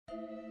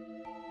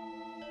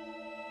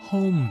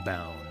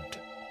Homebound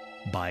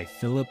by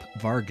Philip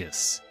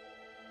Vargas,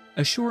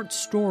 a short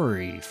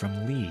story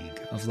from League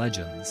of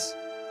Legends.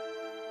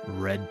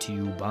 Read to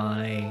you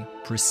by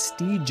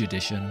Prestige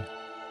Edition.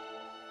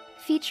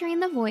 Featuring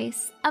the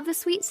voice of the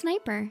Sweet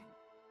Sniper.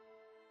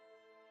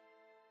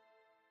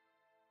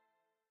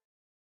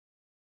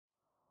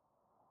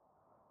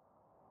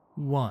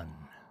 One.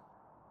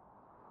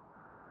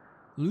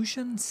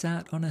 Lucian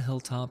sat on a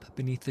hilltop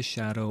beneath the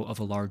shadow of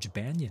a large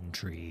banyan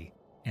tree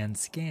and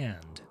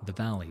scanned the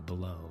valley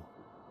below.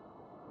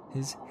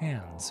 His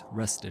hands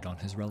rested on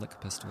his relic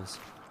pistols.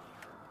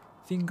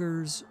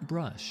 Fingers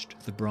brushed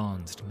the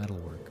bronzed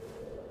metalwork.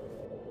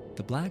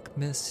 The black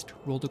mist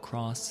rolled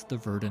across the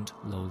verdant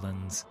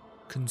lowlands,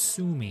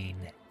 consuming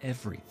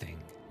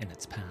everything in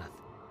its path.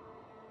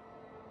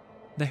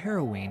 The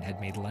heroine had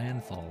made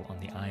landfall on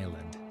the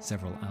island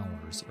several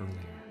hours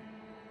earlier.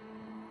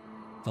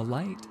 The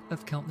light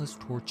of countless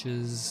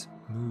torches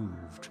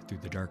moved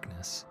through the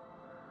darkness.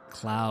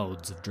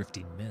 Clouds of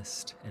drifting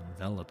mist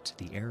enveloped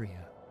the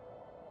area.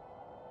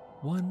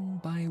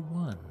 One by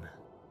one,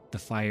 the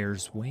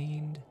fires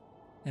waned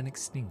and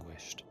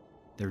extinguished,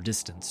 their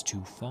distance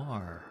too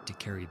far to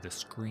carry the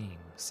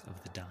screams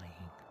of the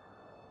dying.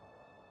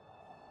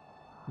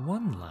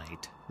 One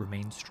light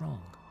remained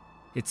strong.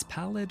 Its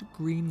pallid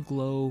green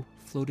glow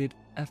floated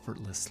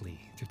effortlessly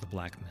through the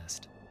black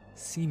mist,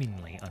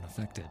 seemingly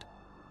unaffected.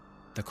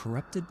 The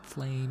corrupted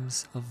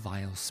flames of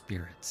vile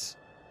spirits.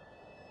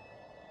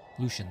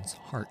 Lucian's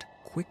heart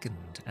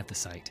quickened at the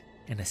sight,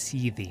 and a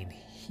seething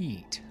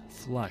heat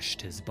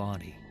flushed his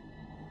body.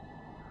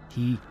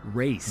 He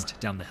raced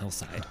down the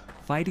hillside,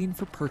 fighting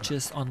for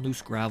purchase on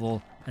loose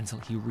gravel until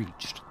he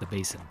reached the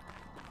basin.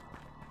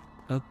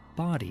 A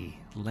body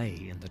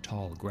lay in the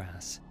tall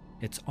grass.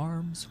 Its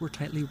arms were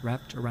tightly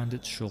wrapped around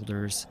its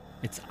shoulders,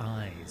 its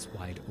eyes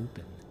wide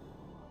open.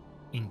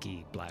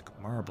 Inky black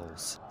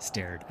marbles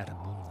stared at a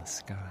moonless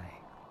sky.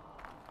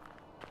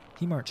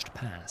 He marched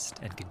past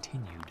and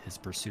continued his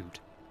pursuit.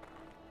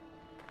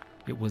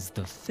 It was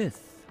the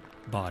fifth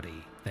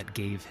body that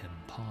gave him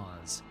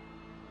pause.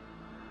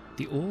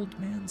 The old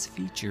man's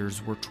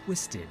features were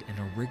twisted in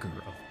a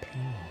rigor of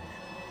pain.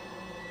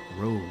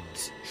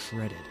 Robes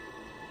shredded,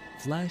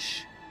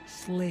 flesh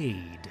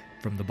flayed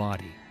from the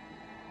body.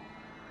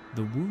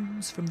 The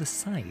wounds from the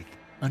scythe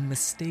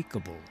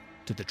unmistakable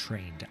to the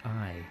trained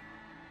eye.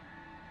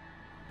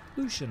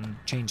 Lucian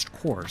changed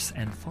course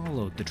and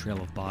followed the trail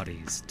of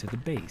bodies to the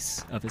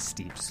base of a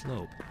steep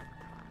slope.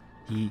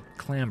 He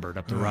clambered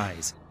up the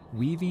rise,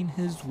 weaving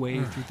his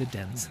way through the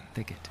dense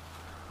thicket.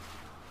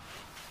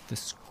 The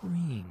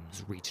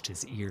screams reached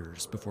his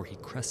ears before he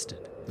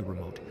crested the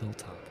remote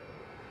hilltop.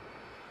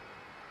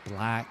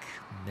 Black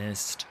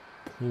mist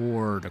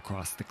poured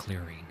across the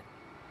clearing.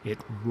 It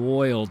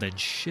roiled and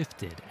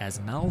shifted as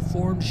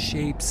malformed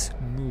shapes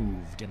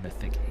moved in the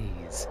thick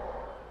haze.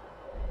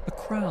 A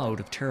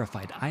crowd of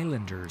terrified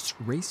islanders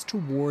raced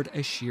toward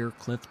a sheer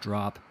cliff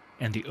drop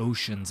and the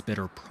ocean's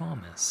bitter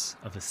promise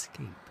of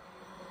escape.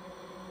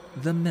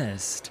 The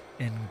mist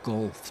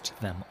engulfed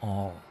them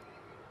all.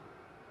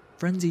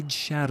 Frenzied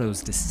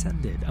shadows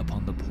descended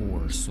upon the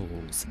poor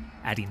souls,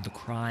 adding the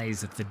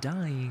cries of the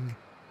dying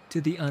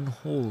to the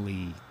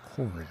unholy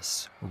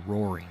chorus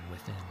roaring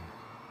within.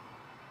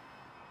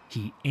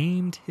 He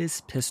aimed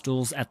his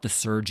pistols at the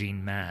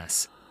surging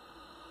mass.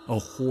 A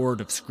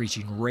horde of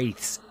screeching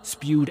wraiths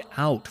spewed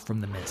out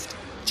from the mist,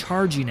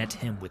 charging at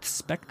him with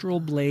spectral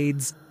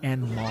blades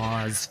and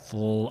maws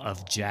full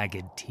of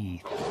jagged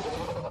teeth.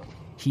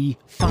 He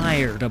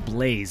fired a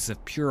blaze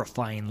of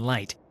purifying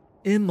light,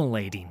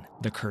 immolating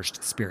the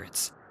cursed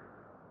spirits.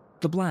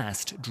 The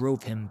blast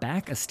drove him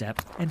back a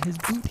step, and his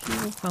boot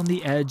heel found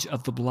the edge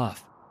of the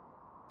bluff.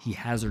 He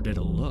hazarded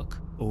a look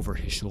over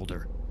his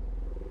shoulder.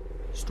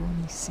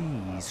 Stormy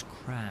seas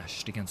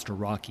crashed against a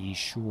rocky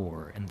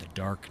shore in the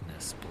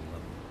darkness below.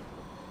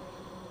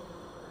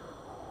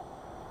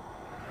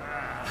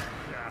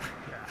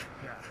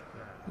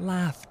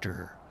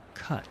 Laughter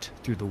cut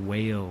through the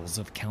wails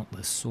of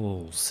countless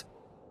souls.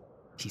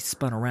 He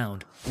spun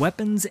around,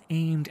 weapons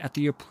aimed at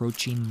the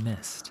approaching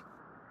mist.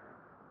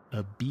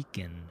 A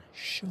beacon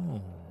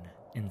shone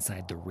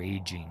inside the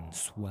raging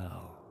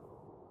swell.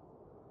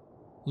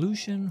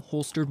 Lucian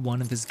holstered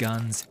one of his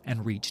guns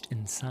and reached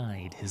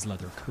inside his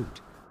leather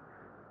coat.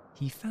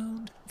 He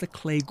found the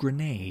clay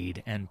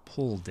grenade and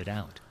pulled it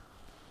out.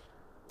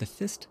 The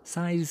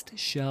fist-sized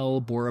shell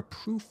bore a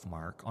proof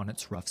mark on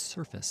its rough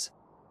surface.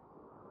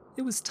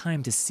 It was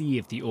time to see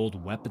if the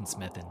old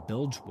weaponsmith in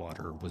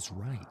Bilgewater was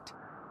right.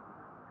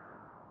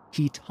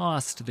 He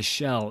tossed the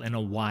shell in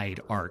a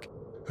wide arc,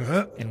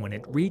 and when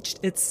it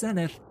reached its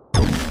zenith,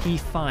 he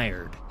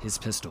fired his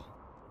pistol.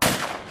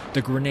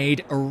 The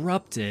grenade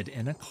erupted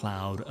in a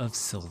cloud of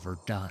silver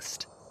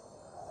dust.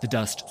 The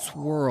dust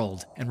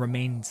swirled and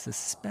remained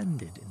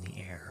suspended in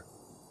the air,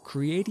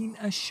 creating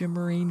a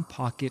shimmering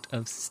pocket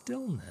of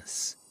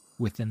stillness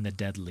within the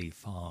deadly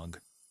fog,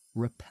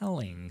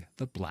 repelling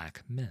the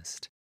black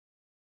mist.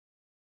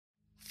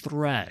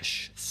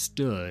 Thresh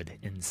stood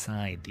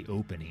inside the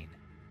opening,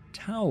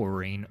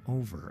 towering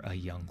over a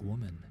young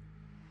woman.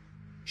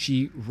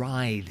 She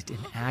writhed in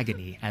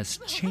agony as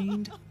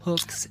chained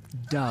hooks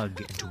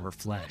dug into her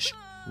flesh,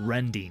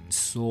 rending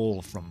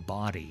soul from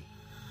body.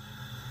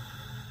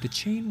 The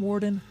chain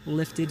warden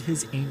lifted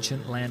his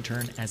ancient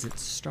lantern as it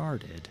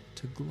started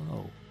to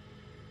glow.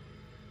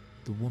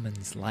 The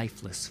woman's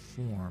lifeless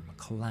form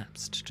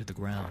collapsed to the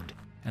ground,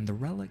 and the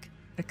relic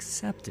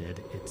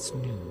accepted its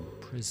new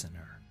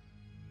prisoner.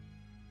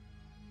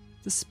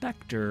 The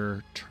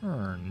specter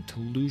turned to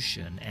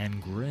Lucian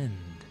and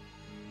grinned.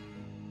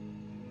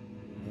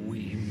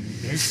 We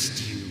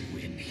missed you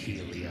in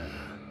Helia,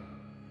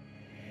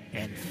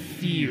 and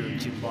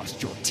feared you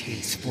lost your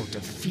taste for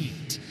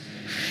defeat,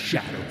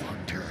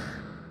 Shadowhunter.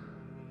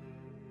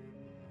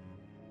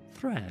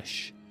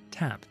 Thresh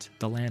tapped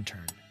the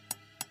lantern.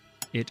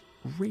 It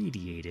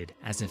radiated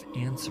as if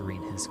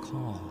answering his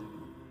call.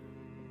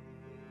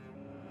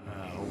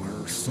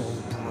 Our soul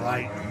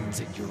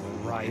brightens at your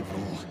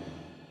arrival,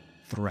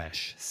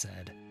 Thresh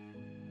said.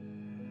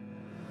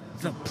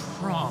 The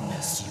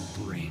promise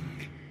you bring.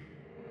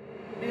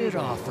 It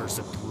offers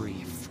a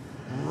brief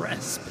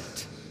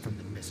respite from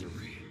the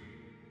misery.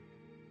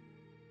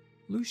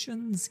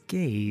 Lucian's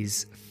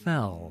gaze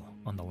fell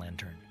on the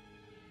lantern.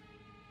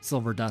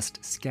 Silver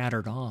dust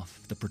scattered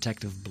off the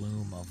protective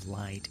bloom of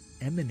light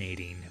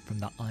emanating from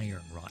the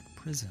iron-wrought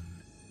prison.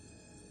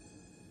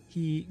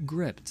 He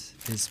gripped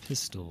his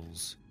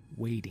pistols,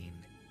 waiting.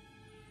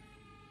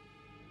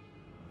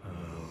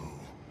 Oh,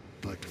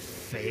 but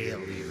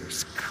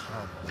failures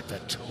come with a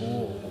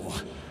toll.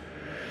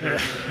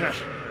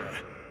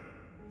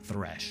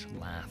 Thresh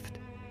laughed.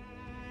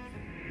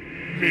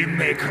 They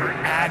make her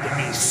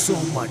agony so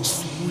much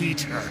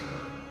sweeter.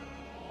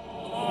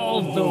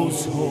 All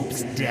those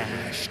hopes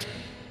dashed,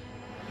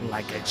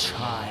 like a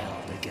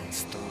child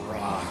against the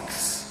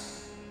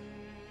rocks.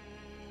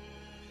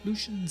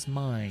 Lucian's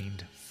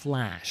mind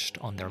flashed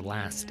on their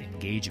last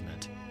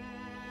engagement,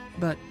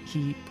 but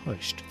he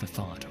pushed the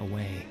thought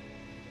away.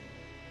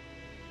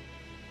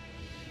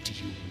 Do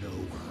you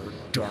know her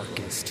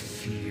darkest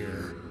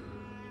fear?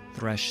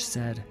 Thresh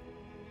said.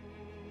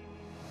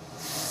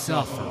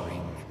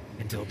 Suffering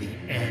until the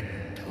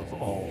end of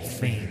all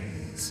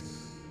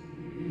things.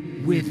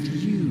 With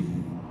you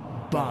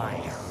by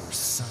her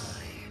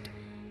side.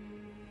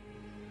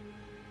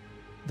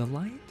 The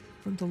light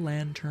from the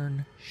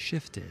lantern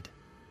shifted,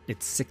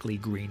 its sickly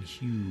green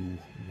hue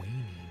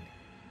waning.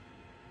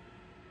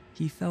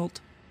 He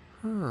felt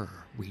her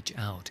reach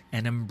out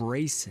and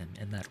embrace him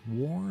in that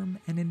warm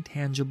and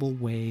intangible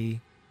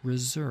way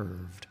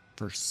reserved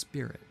for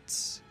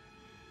spirits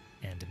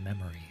and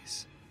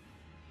memories.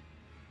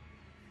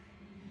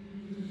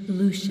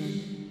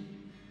 Lucian.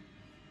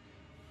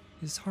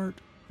 His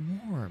heart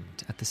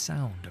warmed at the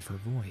sound of her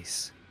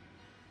voice.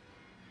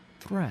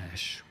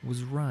 Thresh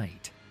was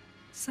right.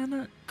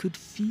 Senna could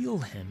feel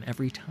him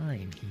every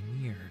time he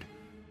neared.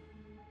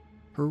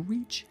 Her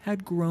reach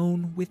had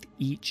grown with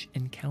each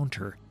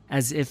encounter,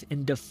 as if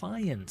in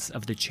defiance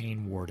of the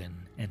Chain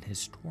Warden and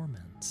his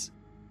torments.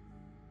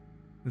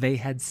 They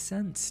had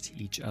sensed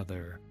each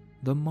other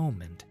the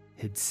moment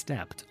he'd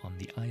stepped on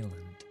the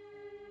island.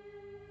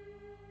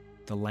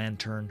 The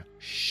lantern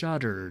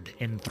shuddered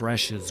in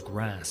Thresh's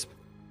grasp.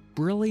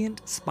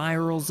 Brilliant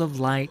spirals of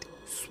light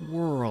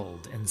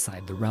swirled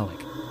inside the relic,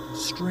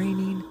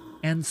 straining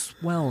and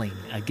swelling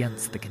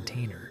against the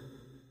container.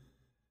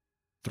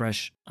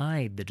 Thresh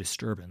eyed the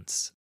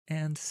disturbance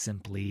and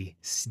simply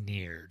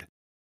sneered.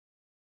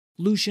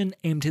 Lucian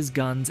aimed his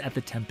guns at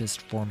the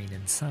tempest forming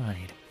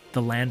inside.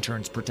 The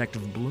lantern's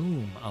protective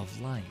bloom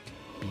of light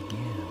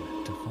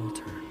began to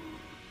falter.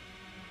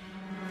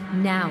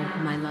 Now,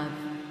 my love.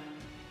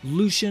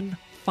 Lucian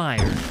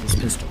fired his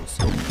pistols.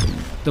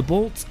 The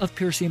bolts of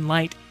piercing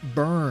light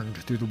burned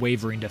through the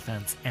wavering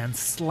defense and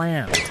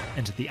slammed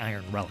into the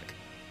iron relic.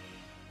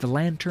 The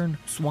lantern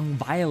swung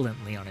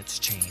violently on its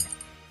chain.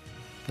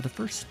 For the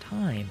first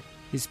time,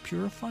 his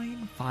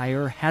purifying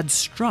fire had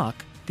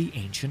struck the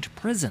ancient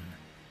prison.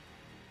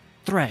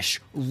 Thresh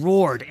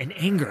roared in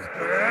anger,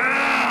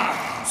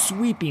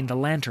 sweeping the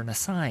lantern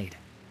aside.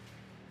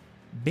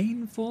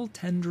 Baneful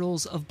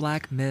tendrils of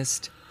black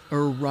mist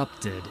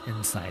erupted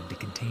inside the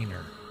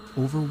container,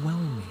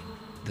 overwhelming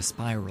the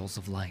spirals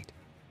of light.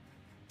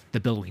 The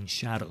billowing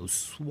shadows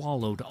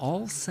swallowed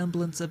all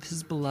semblance of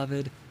his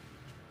beloved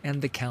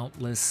and the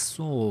countless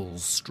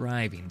souls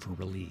striving for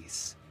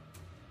release.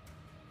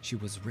 She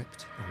was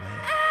ripped away,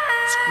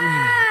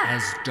 screaming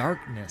as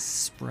darkness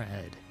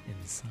spread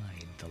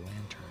inside the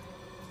lantern.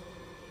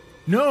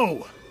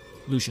 No!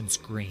 Lucian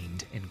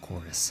screamed in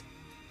chorus.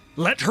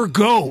 Let her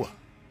go!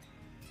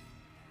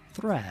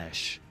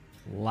 Thresh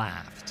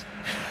laughed.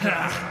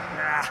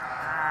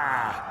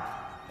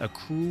 A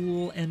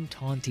cruel and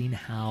taunting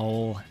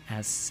howl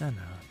as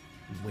Senna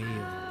wailed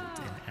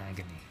in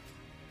agony.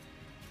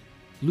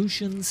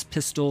 Lucian's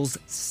pistols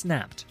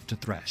snapped to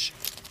Thresh.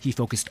 He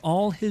focused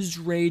all his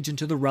rage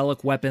into the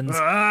relic weapons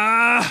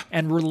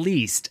and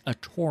released a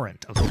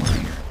torrent of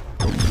fire.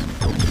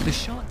 The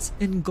shots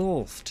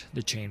engulfed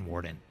the Chain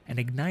Warden and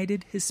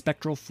ignited his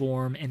spectral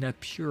form in a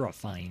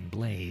purifying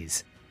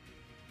blaze.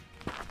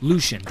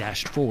 Lucian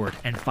dashed forward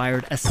and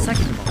fired a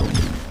second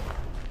volley,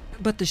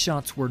 but the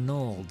shots were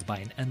nulled by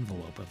an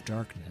envelope of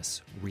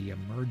darkness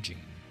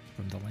re-emerging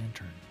from the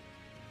lantern.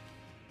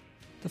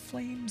 The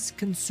flames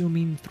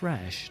consuming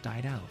Thresh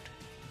died out,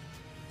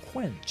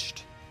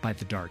 quenched by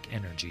the dark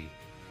energy.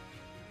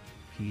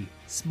 He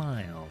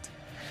smiled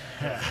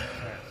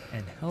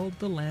and held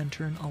the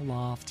lantern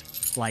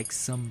aloft like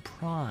some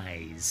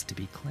prize to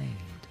be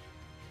claimed.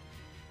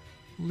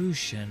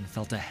 Lucian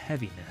felt a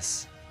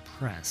heaviness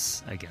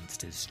press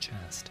against his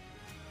chest.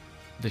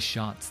 The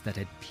shots that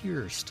had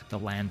pierced the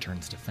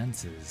lantern's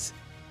defenses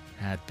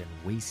had been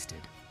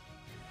wasted.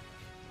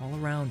 All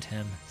around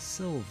him,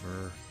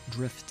 silver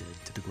drifted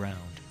to the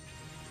ground.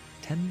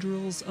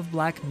 Tendrils of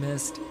black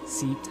mist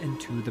seeped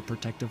into the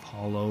protective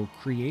hollow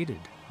created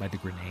by the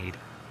grenade,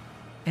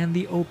 and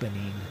the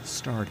opening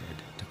started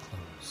to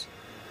close.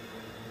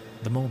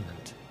 The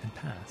moment had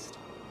passed,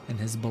 and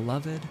his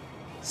beloved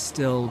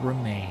still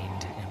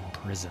remained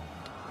imprisoned.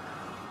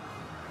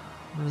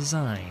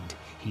 Resigned,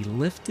 he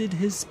lifted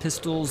his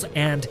pistols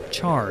and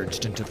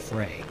charged into the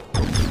fray.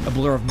 A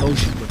blur of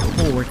motion whipped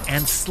forward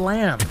and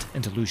slammed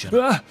into Lucian.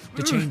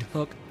 The chained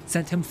hook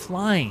sent him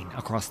flying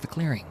across the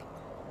clearing.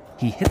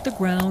 He hit the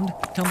ground,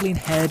 tumbling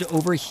head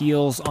over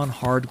heels on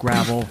hard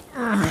gravel,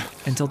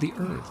 until the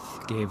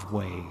earth gave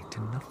way to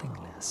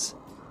nothingness,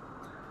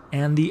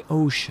 and the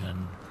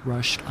ocean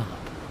rushed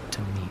up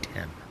to meet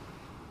him.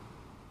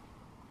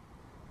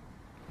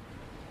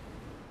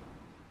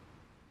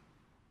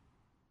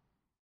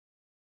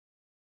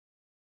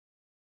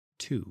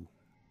 Two.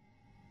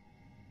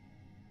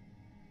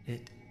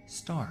 It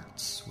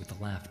starts with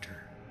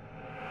laughter.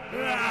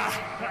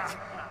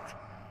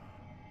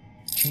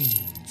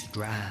 Chains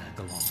drag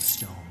along the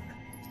stone,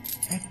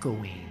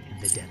 echoing in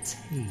the dense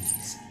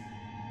haze.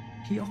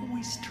 He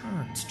always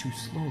turns too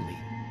slowly,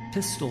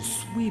 pistol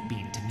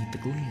sweeping to meet the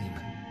gleam.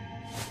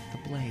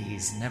 The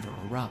blaze never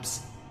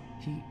erupts.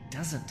 He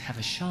doesn't have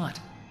a shot.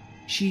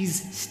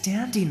 She's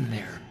standing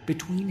there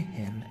between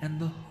him and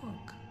the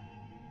hook.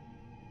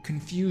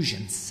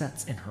 Confusion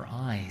sets in her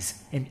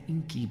eyes, an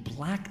inky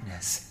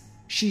blackness.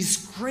 She's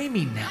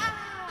screaming now,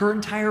 her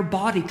entire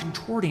body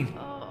contorting,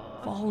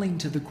 falling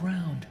to the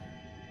ground.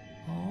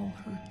 All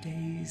her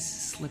days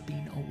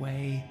slipping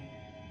away.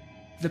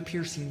 The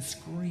piercing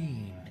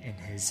scream in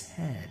his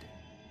head,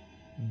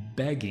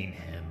 begging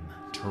him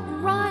to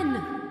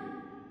run.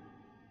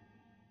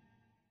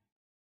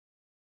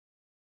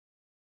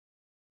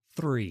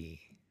 3.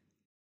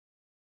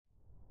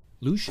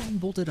 Lucian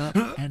bolted up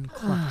and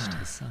clutched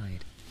his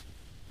side.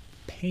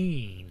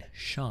 Pain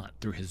shot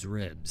through his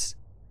ribs.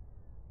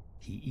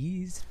 He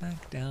eased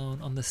back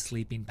down on the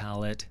sleeping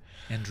pallet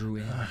and drew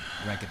in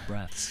ragged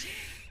breaths.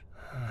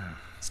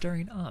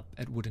 Staring up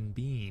at wooden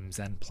beams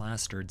and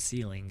plastered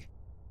ceiling,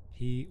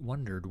 he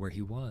wondered where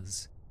he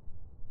was.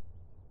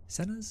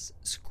 Senna's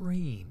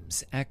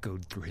screams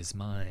echoed through his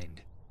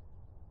mind.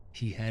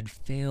 He had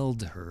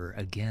failed her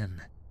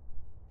again,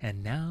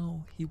 and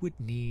now he would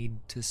need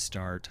to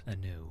start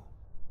anew.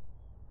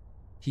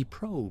 He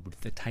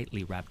probed the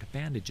tightly wrapped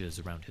bandages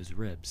around his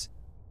ribs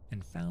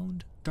and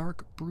found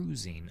dark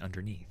bruising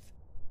underneath.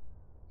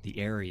 The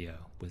area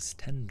was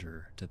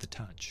tender to the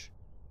touch.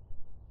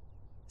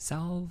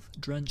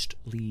 Salve-drenched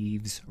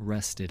leaves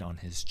rested on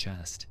his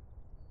chest.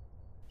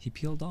 He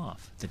peeled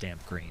off the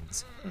damp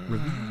grains,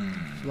 revealing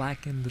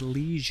blackened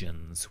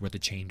lesions where the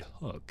chained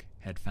hook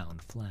had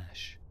found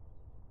flesh.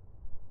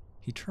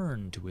 He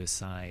turned to his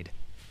side,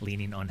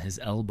 leaning on his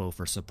elbow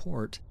for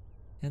support,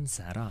 and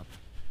sat up.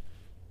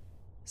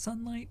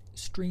 Sunlight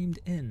streamed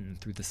in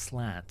through the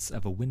slats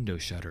of a window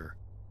shutter,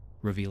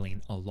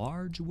 revealing a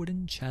large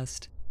wooden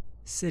chest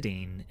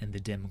sitting in the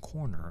dim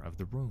corner of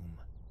the room.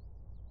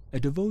 A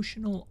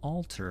devotional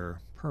altar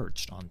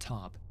perched on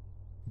top,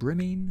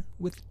 brimming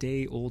with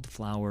day-old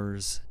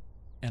flowers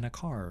and a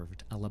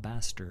carved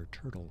alabaster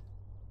turtle.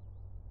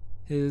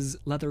 His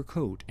leather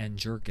coat and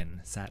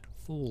jerkin sat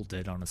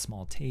folded on a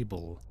small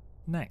table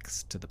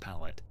next to the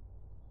pallet.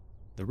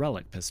 The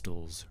relic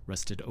pistols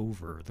rested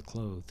over the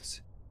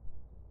clothes.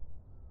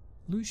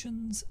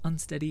 Lucian's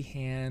unsteady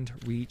hand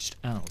reached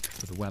out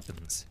for the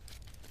weapons.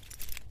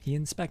 He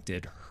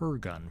inspected her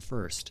gun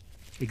first,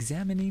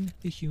 examining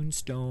the hewn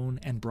stone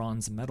and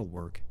bronze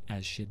metalwork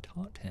as she'd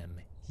taught him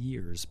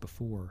years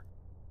before.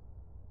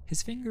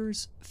 His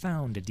fingers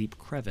found a deep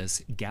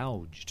crevice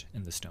gouged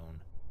in the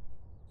stone,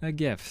 a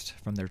gift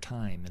from their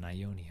time in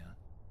Ionia.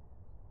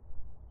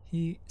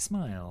 He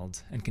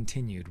smiled and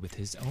continued with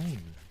his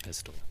own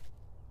pistol.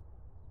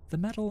 The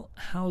metal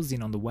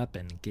housing on the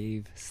weapon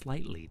gave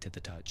slightly to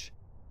the touch.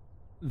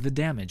 The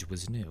damage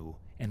was new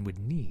and would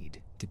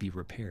need to be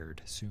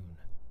repaired soon.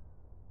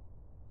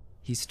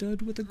 He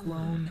stood with a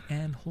groan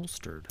and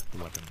holstered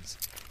the weapons.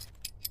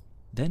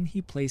 Then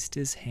he placed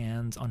his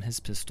hands on his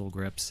pistol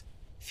grips,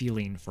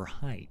 feeling for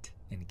height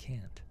and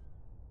cant.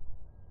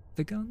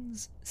 The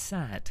guns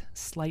sat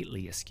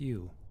slightly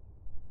askew.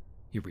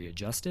 He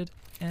readjusted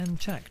and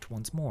checked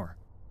once more.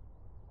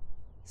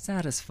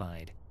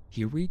 Satisfied,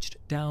 he reached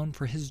down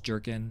for his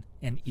jerkin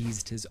and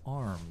eased his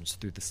arms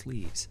through the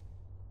sleeves.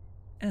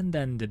 and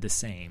then did the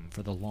same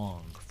for the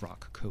long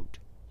frock coat.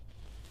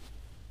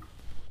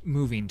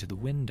 Moving to the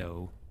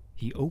window,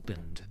 he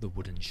opened the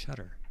wooden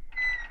shutter.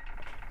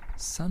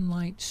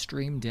 Sunlight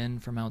streamed in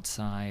from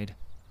outside,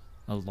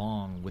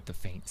 along with the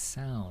faint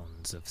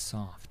sounds of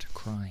soft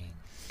crying.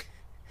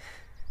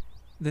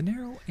 The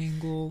narrow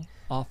angle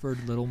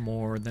offered little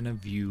more than a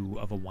view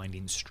of a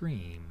winding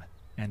stream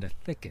and a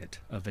thicket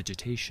of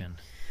vegetation.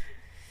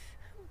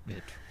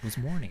 It was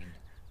morning,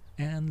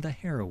 and the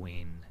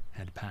harrowing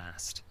had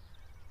passed.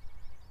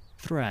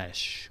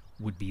 Thresh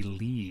would be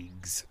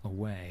leagues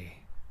away.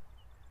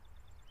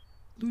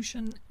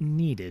 Lucian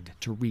needed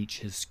to reach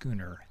his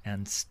schooner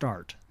and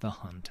start the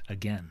hunt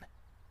again.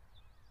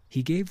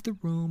 He gave the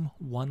room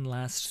one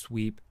last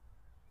sweep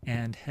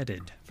and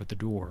headed for the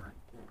door.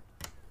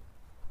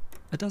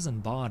 A dozen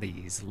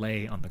bodies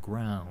lay on the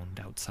ground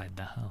outside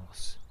the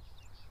house.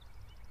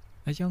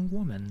 A young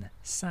woman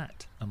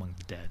sat among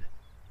the dead,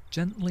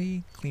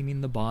 gently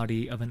cleaning the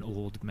body of an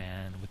old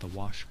man with a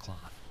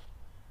washcloth.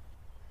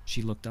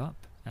 She looked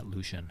up at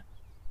Lucian,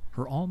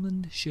 her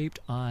almond-shaped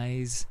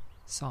eyes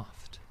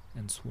soft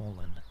and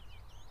swollen.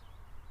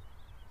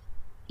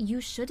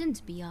 You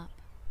shouldn't be up,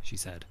 she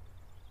said.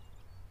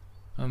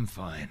 I'm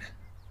fine.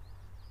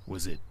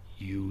 Was it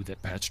you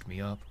that patched me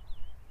up?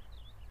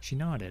 She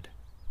nodded.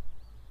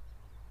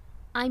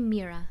 I'm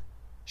Mira,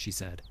 she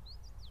said.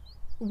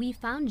 We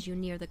found you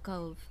near the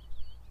cove.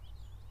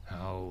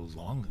 How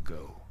long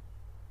ago?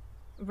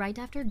 Right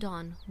after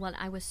dawn, while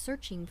I was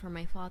searching for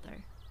my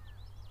father.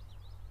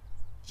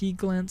 He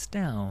glanced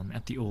down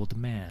at the old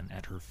man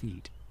at her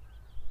feet.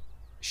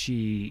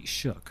 She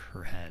shook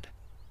her head,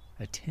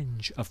 a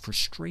tinge of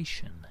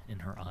frustration in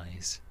her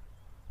eyes.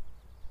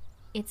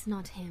 It's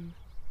not him,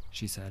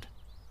 she said.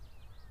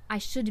 I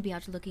should be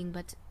out looking,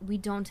 but we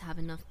don't have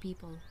enough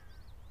people.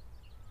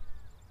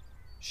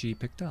 She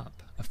picked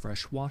up a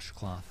fresh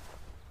washcloth.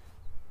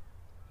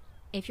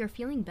 If you're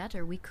feeling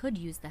better, we could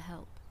use the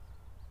help.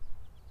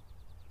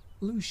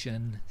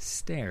 Lucian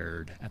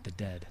stared at the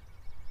dead.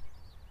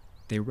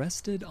 They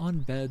rested on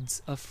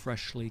beds of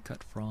freshly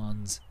cut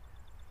fronds,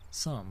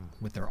 some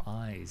with their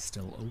eyes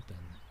still open,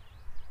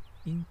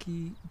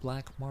 inky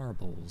black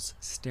marbles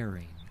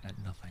staring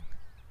at nothing.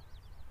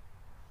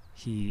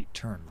 He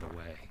turned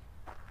away.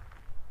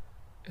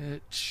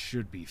 It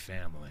should be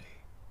family.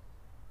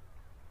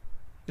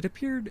 It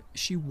appeared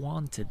she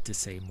wanted to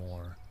say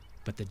more,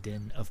 but the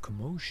din of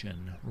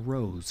commotion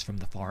rose from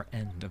the far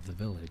end of the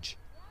village.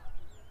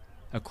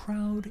 A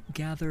crowd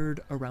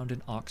gathered around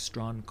an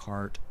ox-drawn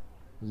cart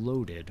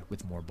loaded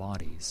with more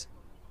bodies.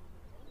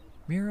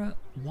 Mira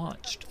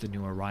watched the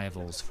new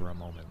arrivals for a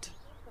moment,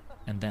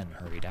 and then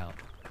hurried out.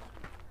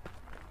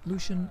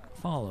 Lucian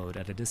followed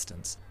at a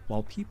distance,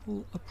 while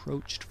people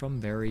approached from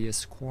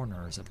various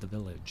corners of the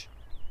village.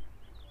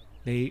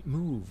 They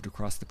moved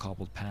across the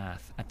cobbled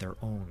path at their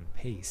own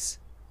pace,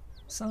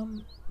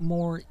 some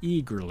more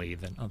eagerly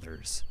than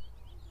others.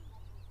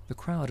 The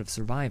crowd of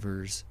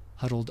survivors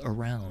huddled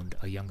around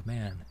a young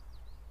man.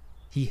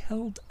 He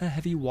held a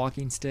heavy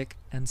walking stick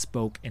and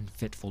spoke in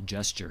fitful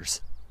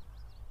gestures.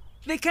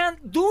 "They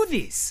can't do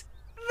this!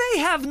 They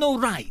have no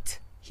right!"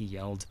 he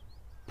yelled,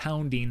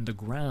 pounding the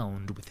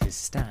ground with his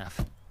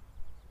staff.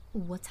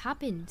 What's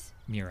happened?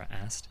 Mira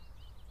asked.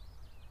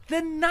 The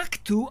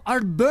Naktu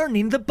are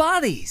burning the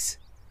bodies!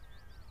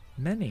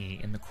 Many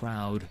in the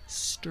crowd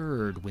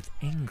stirred with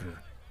anger,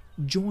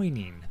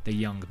 joining the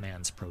young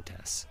man's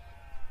protests.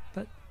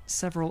 But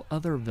several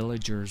other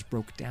villagers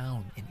broke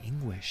down in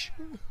anguish.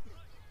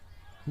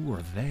 Who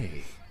are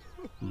they?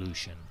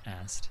 Lucian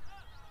asked.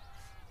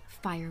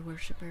 Fire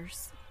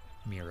worshippers,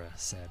 Mira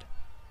said.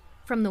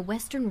 from the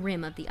western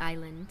rim of the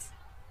island.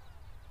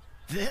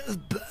 They'll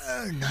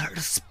burn our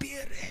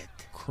spirit,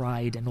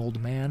 cried an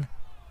old man.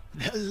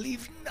 They'll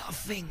leave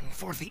nothing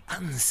for the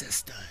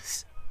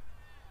ancestors.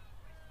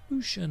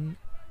 Lucian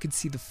could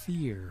see the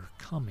fear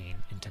coming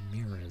into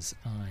Mira's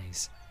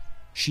eyes.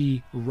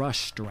 She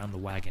rushed around the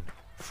wagon,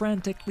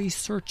 frantically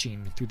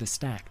searching through the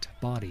stacked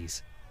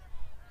bodies.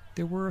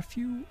 There were a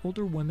few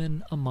older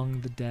women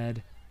among the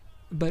dead,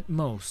 but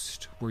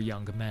most were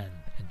young men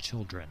and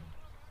children.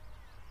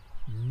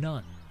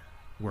 None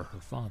were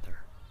her father.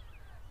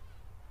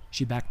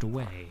 She backed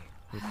away,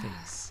 her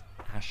face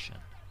ashen.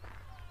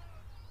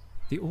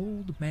 The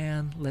old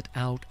man let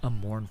out a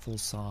mournful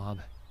sob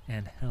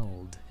and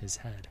held his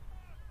head.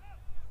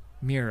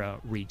 Mira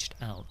reached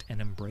out and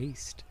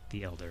embraced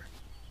the elder.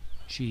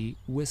 She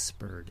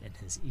whispered in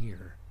his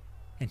ear,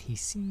 and he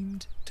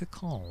seemed to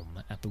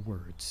calm at the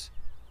words.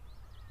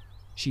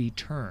 She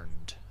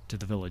turned to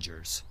the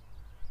villagers.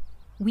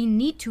 We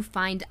need to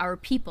find our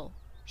people,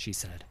 she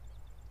said.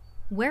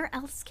 Where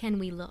else can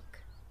we look?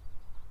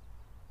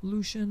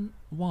 Lucian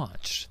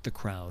watched the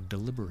crowd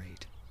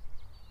deliberate.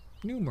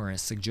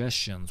 Numerous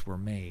suggestions were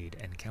made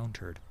and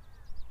countered.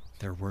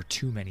 There were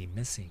too many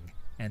missing,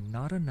 and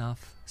not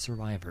enough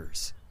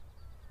survivors.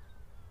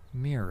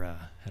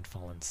 Mira had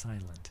fallen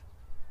silent,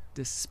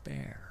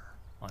 despair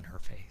on her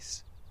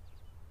face.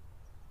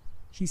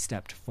 He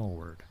stepped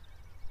forward.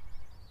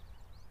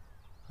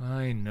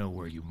 I know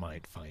where you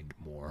might find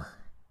more.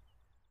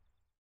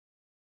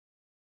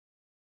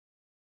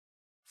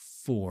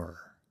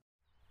 4.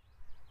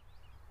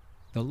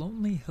 The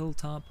lonely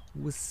hilltop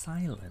was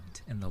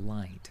silent in the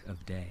light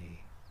of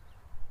day.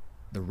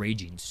 The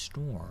raging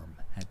storm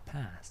had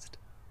passed.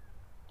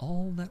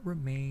 All that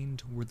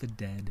remained were the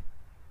dead,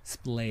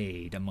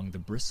 splayed among the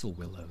bristle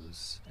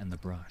willows and the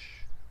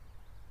brush.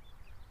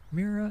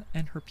 Mira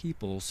and her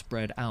people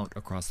spread out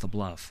across the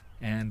bluff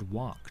and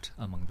walked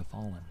among the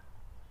fallen.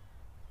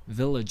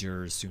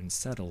 Villagers soon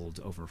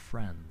settled over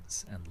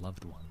friends and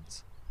loved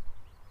ones.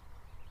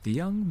 The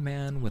young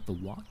man with the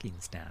walking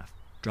staff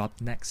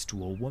dropped next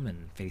to a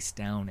woman face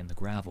down in the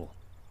gravel,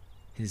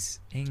 his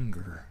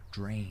anger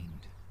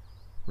drained,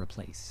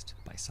 replaced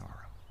by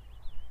sorrow.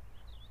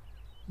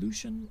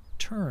 Lucian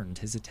turned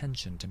his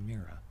attention to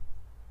Mira.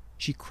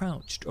 She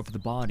crouched over the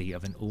body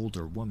of an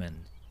older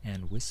woman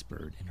and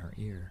whispered in her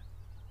ear.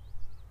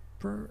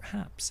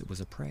 Perhaps it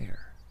was a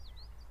prayer.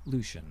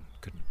 Lucian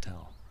couldn't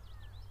tell.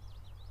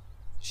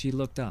 She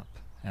looked up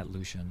at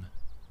Lucian.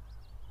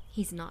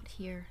 He's not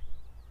here,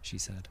 she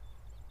said.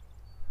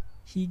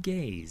 He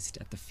gazed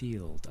at the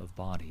field of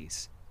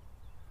bodies.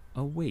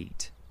 A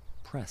weight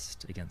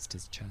pressed against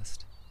his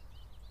chest.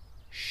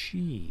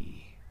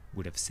 She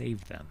would have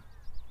saved them,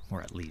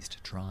 or at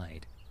least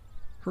tried.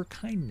 Her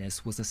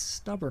kindness was a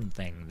stubborn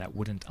thing that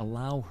wouldn't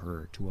allow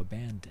her to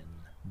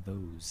abandon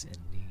those in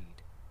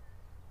need.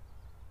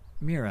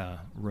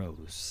 Mira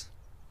rose.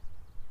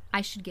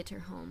 I should get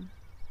her home,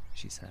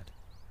 she said.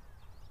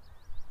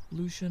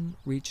 Lucian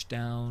reached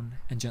down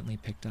and gently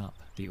picked up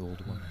the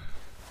old woman.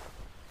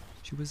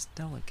 She was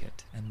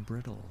delicate and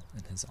brittle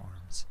in his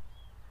arms.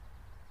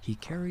 He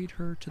carried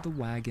her to the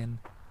wagon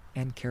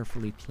and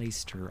carefully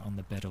placed her on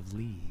the bed of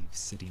leaves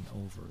sitting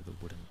over the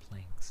wooden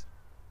planks.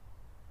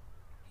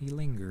 He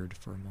lingered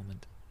for a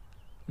moment,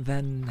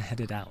 then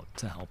headed out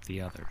to help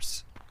the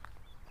others.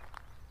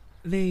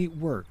 They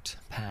worked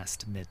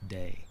past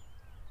midday,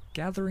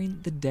 gathering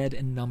the dead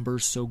in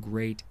numbers so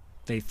great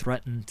they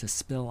threatened to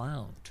spill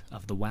out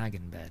of the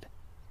wagon bed.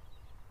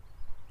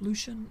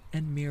 Lucian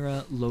and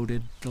Mira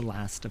loaded the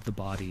last of the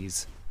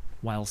bodies,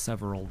 while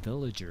several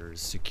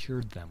villagers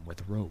secured them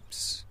with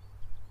ropes.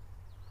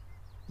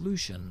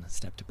 Lucian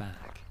stepped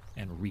back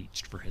and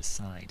reached for his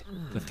side,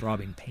 the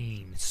throbbing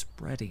pain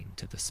spreading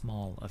to the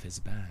small of his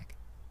back.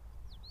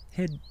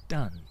 He'd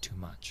done too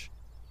much,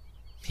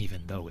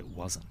 even though it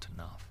wasn't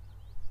enough.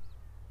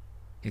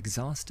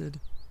 Exhausted,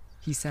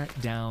 he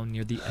sat down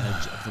near the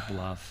edge of the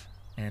bluff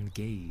and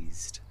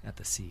gazed at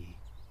the sea.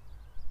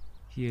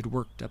 He had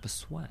worked up a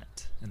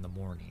sweat in the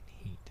morning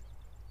heat.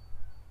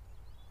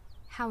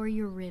 How are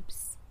your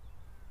ribs?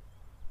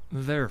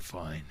 They're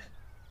fine.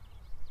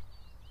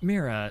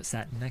 Mira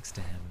sat next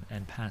to him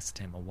and passed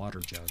him a water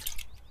jug.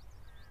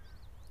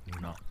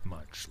 Not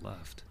much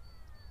left,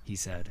 he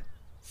said,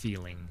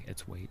 feeling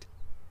its weight.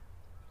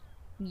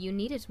 You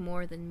need it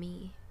more than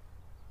me.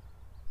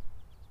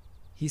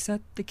 He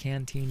set the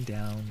canteen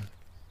down,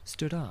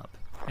 stood up,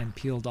 and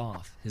peeled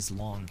off his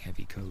long,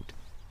 heavy coat.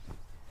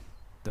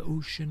 The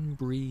ocean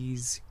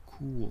breeze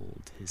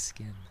cooled his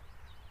skin.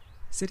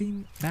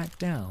 Sitting back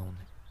down,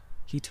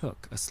 he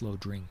took a slow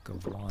drink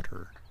of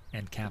water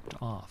and capped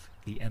off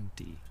the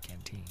empty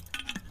canteen.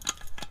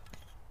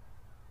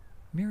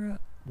 Mira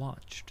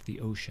watched the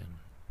ocean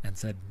and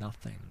said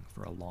nothing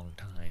for a long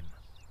time.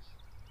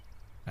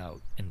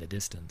 Out in the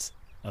distance,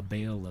 a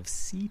bale of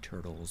sea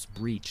turtles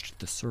breached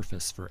the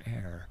surface for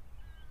air,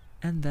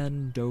 and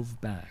then dove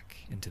back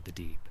into the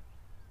deep.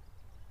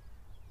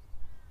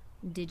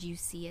 Did you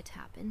see it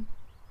happen?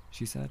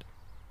 She said.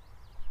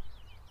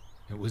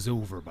 It was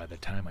over by the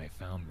time I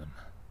found them.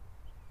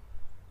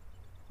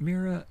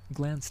 Mira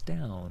glanced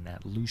down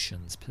at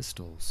Lucian's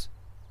pistols.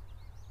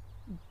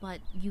 But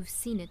you've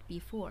seen it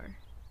before.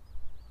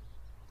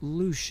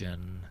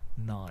 Lucian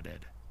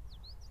nodded.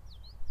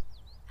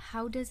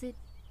 How does it...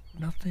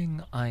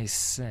 Nothing I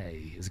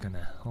say is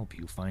gonna help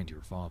you find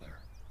your father.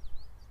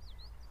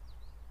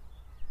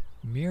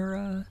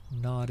 Mira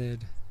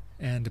nodded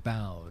and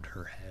bowed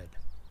her head.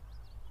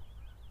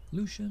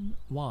 Lucian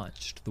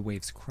watched the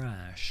waves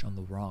crash on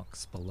the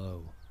rocks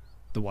below,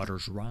 the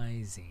waters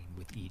rising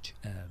with each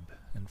ebb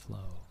and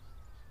flow.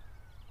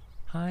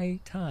 High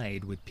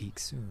tide would peak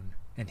soon,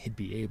 and he'd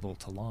be able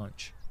to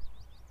launch.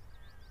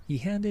 He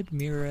handed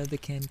Mira the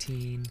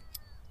canteen,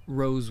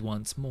 rose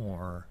once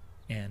more,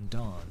 and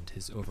donned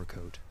his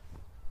overcoat.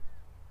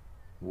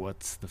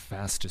 What's the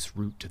fastest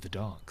route to the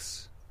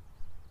docks?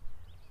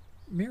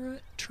 Mira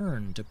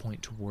turned to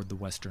point toward the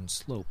western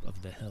slope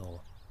of the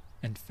hill,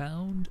 and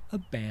found a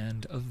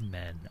band of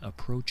men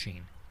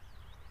approaching.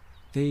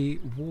 They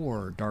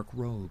wore dark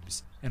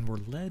robes and were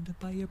led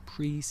by a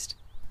priest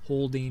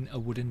holding a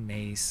wooden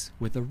mace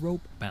with a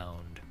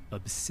rope-bound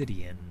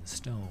obsidian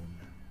stone.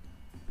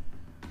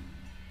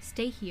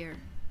 Stay here,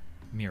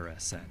 Mira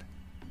said.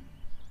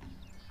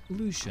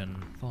 Lucian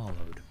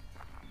followed,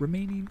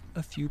 remaining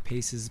a few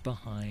paces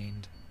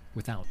behind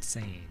without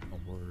saying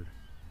a word.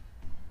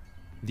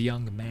 The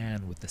young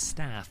man with the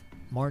staff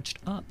marched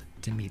up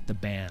to meet the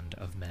band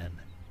of men.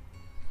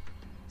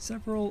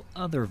 Several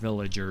other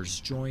villagers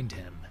joined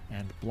him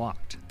and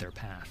blocked their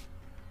path.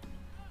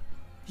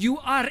 You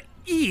are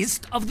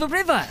east of the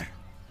river,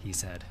 he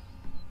said.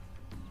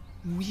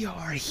 We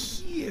are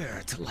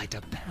here to light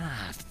a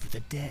path for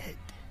the dead,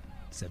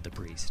 said the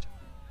priest.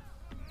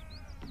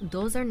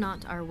 Those are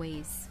not our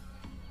ways.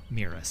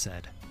 Mira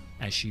said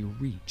as she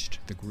reached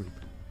the group.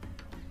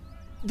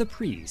 The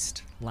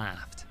priest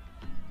laughed.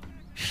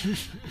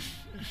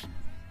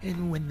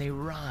 And when they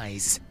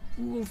rise,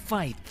 we'll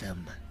fight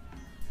them.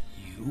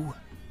 You?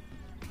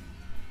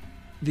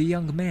 The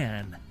young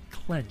man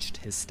clenched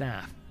his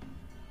staff.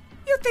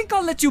 You think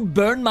I'll let you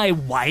burn my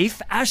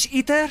wife,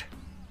 Ash-Eater?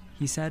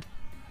 He said,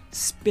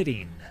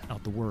 spitting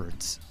out the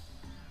words.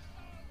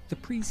 The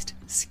priest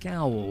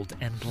scowled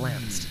and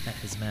glanced at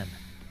his men.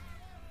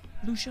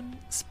 Lucian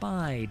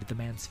spied the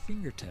man's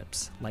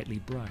fingertips lightly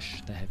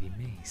brush the heavy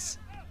mace.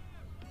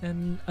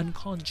 An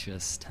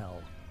unconscious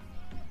tell.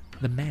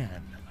 The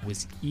man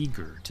was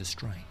eager to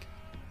strike.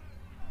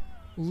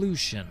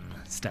 Lucian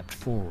stepped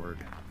forward.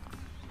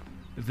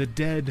 The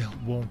dead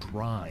won't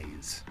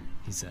rise,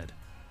 he said.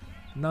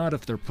 not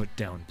if they're put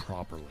down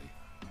properly.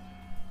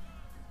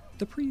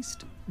 The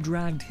priest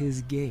dragged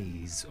his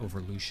gaze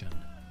over Lucian,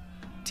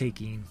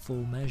 taking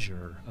full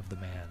measure of the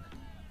man.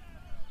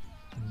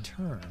 In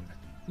turn,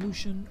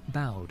 Lucian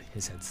bowed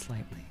his head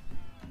slightly,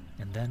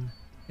 and then,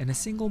 in a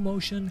single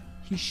motion,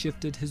 he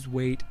shifted his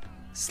weight,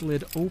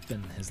 slid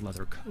open his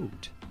leather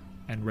coat,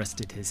 and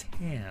rested his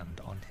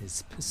hand on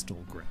his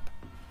pistol grip.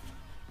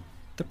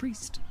 The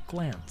priest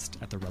glanced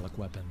at the relic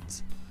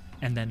weapons,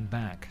 and then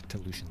back to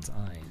Lucian's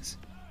eyes.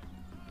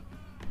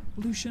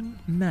 Lucian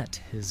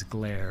met his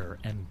glare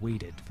and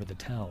waited for the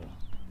tell,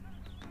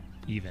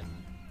 even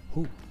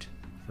hoped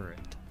for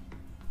it.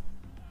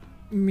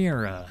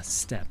 Mira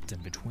stepped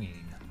in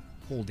between,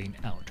 holding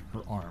out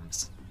her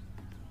arms.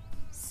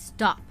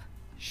 Stop,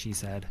 She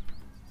said.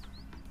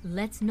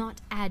 Let's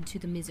not add to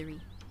the misery.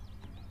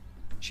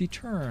 She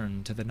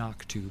turned to the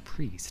Noctu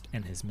priest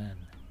and his men.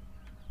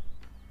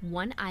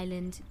 One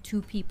island,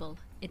 two people.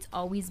 It's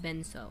always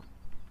been so.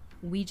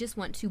 We just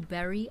want to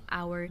bury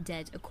our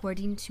dead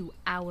according to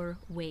our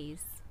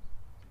ways.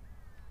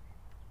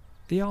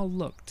 They all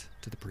looked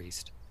to the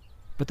priest,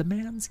 but the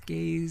man's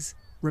gaze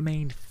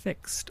remained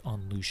fixed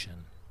on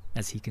Lucian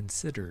as he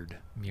considered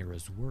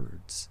Mira's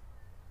words.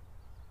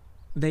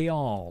 They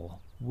all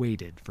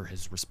waited for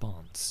his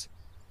response.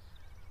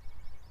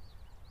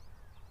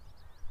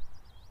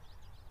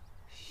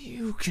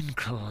 You can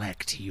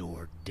collect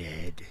your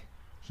dead,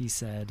 He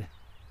said,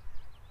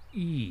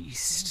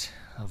 east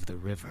of the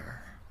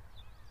river.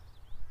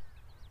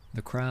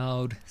 The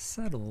crowd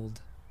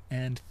settled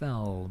and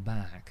fell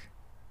back.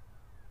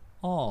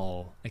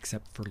 All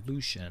except for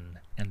Lucian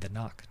and the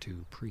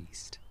Noctu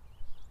priest.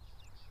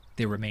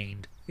 They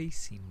remained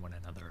facing one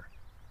another,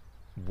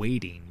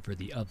 waiting for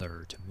the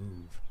other to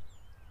move.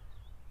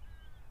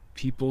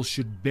 People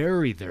should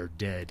bury their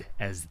dead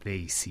as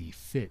they see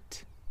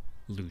fit,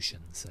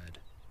 Lucian said.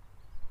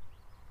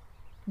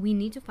 We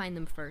need to find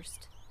them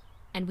first,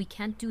 and we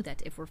can't do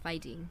that if we're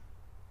fighting.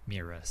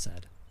 Mira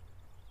said.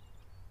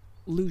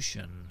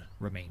 Lucian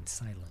remained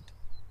silent.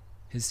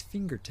 His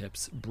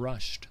fingertips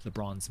brushed the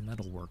bronze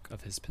metalwork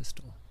of his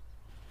pistol.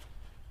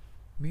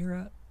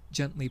 Mira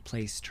gently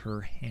placed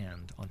her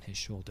hand on his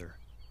shoulder.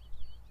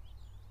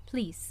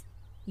 Please,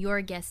 you're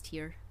a guest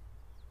here.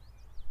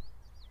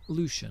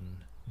 Lucian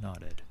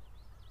nodded.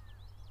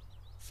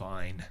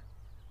 Fine.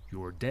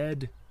 You're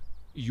dead.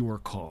 Your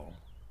call,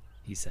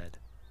 He said,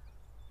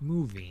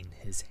 moving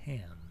his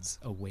hands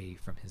away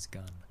from his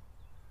gun.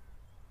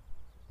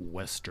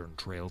 Western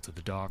trail to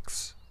the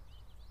docks.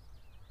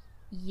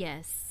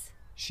 Yes.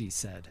 She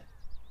said,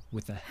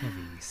 with a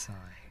heavy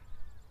sigh.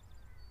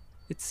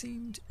 It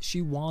seemed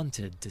she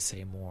wanted to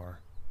say more,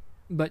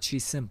 but she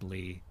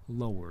simply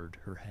lowered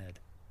her head.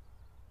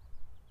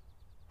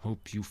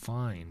 Hope you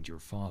find your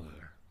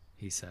father,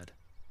 He said,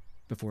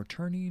 before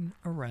turning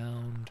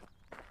around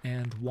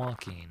and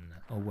walking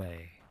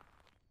away.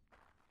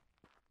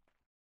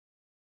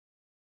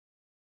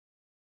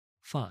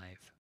 5.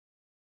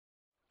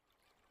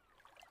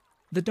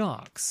 The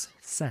docks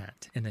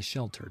sat in a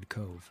sheltered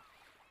cove.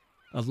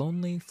 A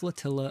lonely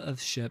flotilla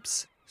of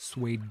ships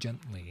swayed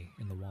gently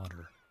in the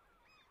water.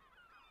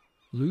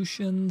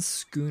 Lucian's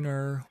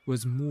schooner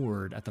was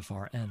moored at the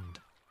far end,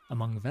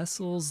 among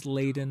vessels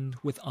laden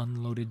with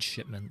unloaded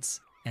shipments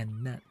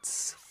and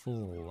nets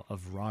full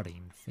of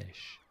rotting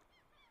fish.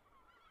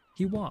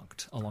 He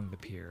walked along the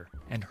pier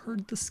and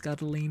heard the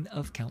scuttling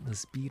of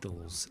countless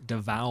beetles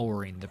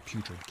devouring the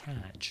putrid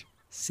catch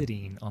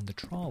sitting on the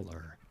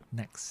trawler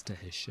next to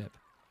his ship.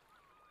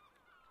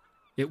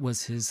 It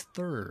was his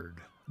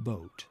third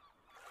boat,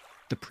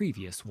 the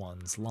previous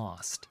ones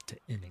lost to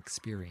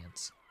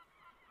inexperience.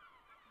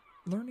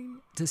 Learning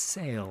to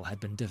sail had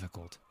been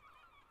difficult,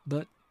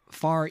 but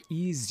far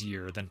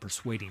easier than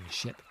persuading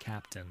ship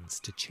captains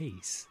to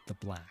chase the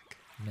black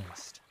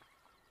mist.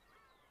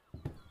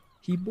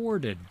 He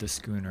boarded the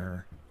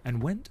schooner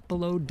and went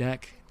below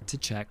deck to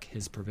check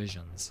his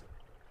provisions.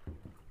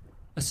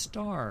 A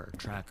star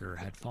tracker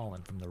had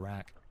fallen from the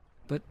rack,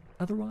 but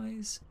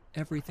otherwise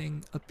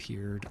everything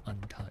appeared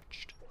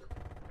untouched.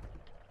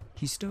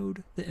 He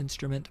stowed the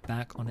instrument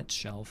back on its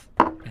shelf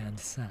and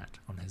sat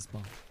on his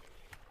bunk.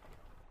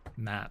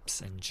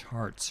 Maps and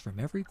charts from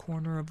every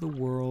corner of the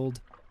world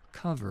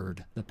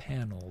covered the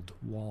paneled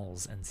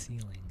walls and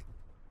ceiling.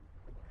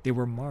 They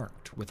were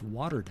marked with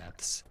water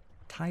depths,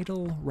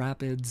 tidal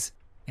rapids,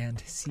 and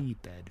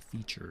seabed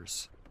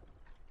features.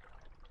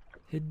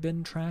 He'd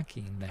been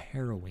tracking the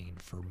heroine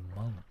for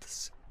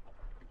months.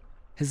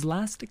 His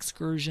last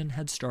excursion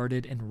had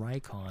started in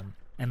Rykon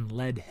and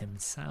led him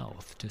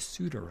south to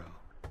Sudaro.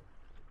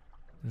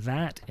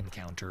 That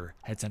encounter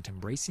had sent him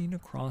racing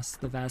across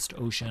the vast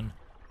ocean,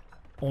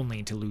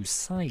 only to lose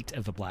sight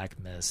of the black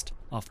mist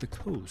off the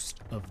coast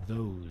of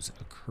those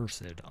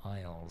accursed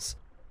isles.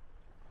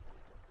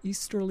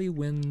 Easterly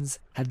winds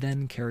had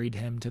then carried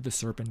him to the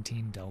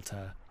Serpentine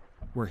Delta,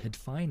 where he'd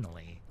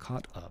finally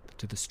caught up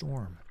to the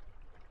storm.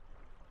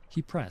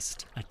 He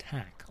pressed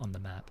attack on the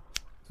map,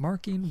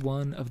 marking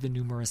one of the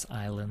numerous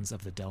islands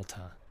of the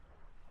delta.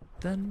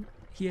 Then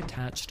he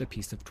attached a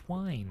piece of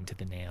twine to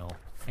the nail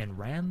and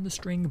ran the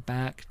string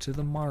back to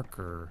the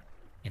marker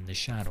in the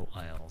Shadow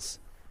Isles.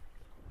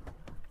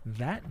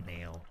 That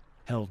nail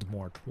held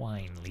more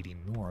twine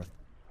leading north,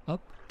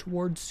 up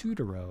toward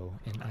Sudaro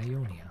in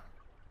Ionia.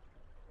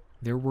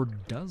 There were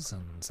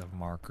dozens of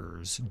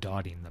markers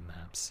dotting the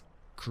maps,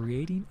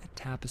 creating a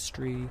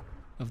tapestry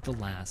of the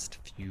last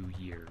few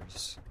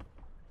years.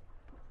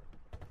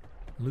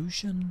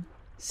 Lucian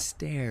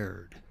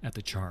stared at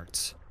the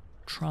charts,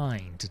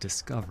 trying to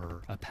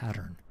discover a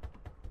pattern.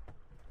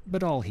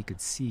 But all he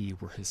could see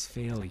were his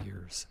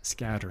failures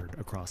scattered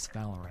across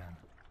Valoran.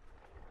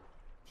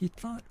 He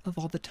thought of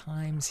all the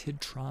times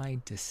he'd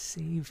tried to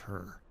save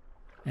her,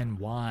 and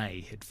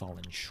why he'd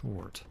fallen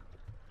short.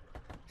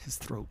 His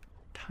throat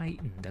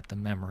tightened at the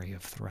memory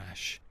of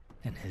Thresh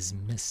and his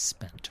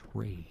misspent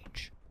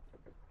rage.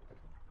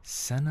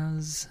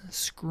 Senna's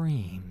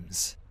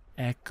screams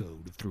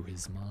echoed through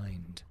his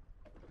mind.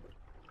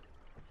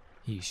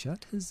 He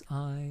shut his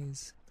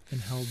eyes and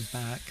held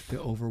back the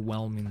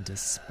overwhelming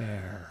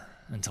despair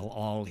until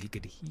all he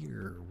could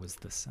hear was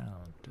the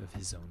sound of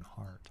his own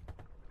heart.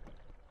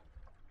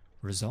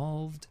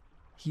 Resolved,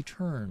 he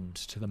turned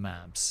to the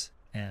maps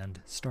and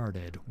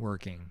started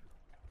working.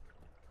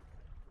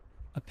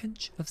 A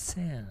pinch of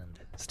sand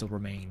still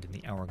remained in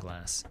the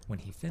hourglass when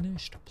he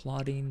finished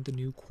plotting the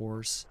new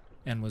course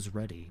and was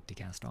ready to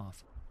cast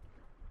off.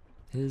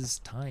 His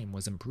time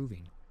was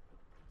improving,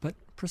 but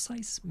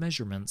precise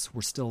measurements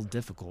were still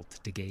difficult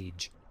to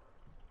gauge.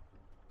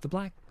 The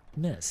black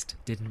mist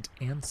didn't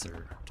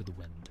answer to the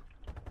wind.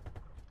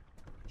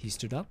 He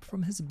stood up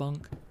from his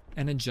bunk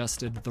and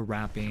adjusted the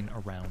wrapping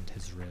around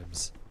his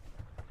ribs.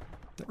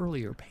 The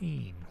earlier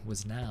pain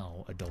was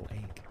now a dull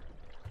ache.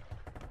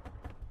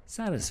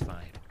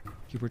 Satisfied,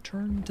 he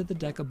returned to the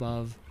deck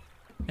above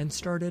and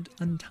started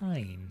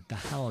untying the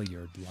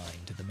halyard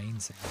line to the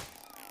mainsail.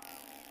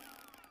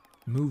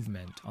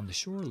 Movement on the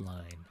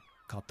shoreline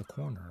caught the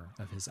corner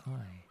of his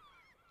eye.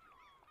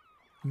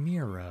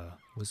 Mira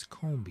was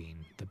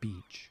combing the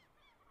beach.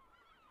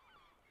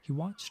 He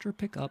watched her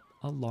pick up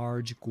a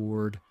large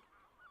gourd,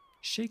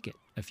 shake it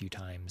a few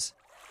times,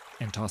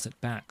 and toss it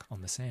back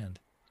on the sand.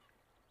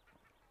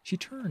 She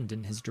turned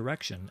in his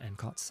direction and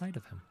caught sight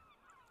of him.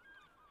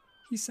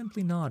 He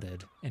simply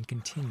nodded and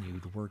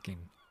continued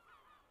working.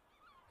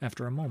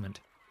 After a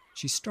moment,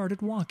 she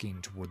started walking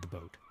toward the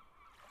boat,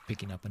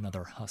 picking up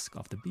another husk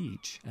off the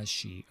beach as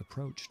she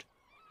approached.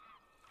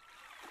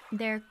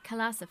 They're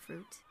kalasa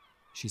fruit,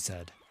 she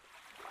said,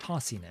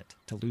 tossing it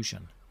to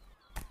Lucian.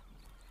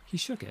 He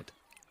shook it,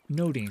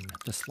 noting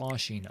the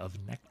sloshing of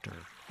nectar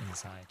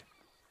inside.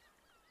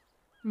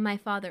 My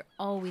father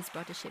always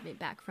brought a shipment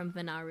back from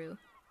Venaru.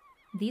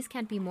 These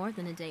can't be more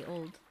than a day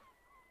old.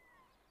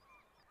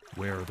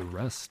 Where are the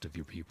rest of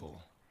your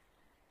people?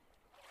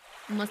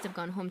 Must have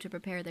gone home to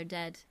prepare their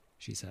dead,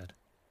 she said.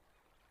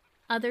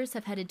 Others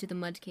have headed to the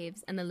mud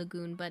caves and the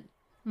lagoon, but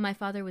my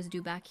father was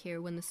due back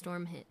here when the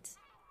storm hit.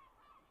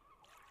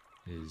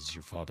 Is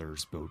your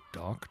father's boat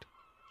docked?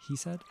 He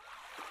said,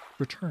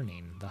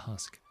 returning the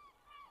husk.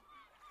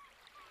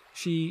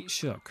 She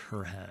shook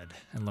her head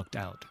and looked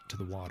out to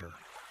the water.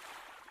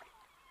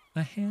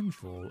 A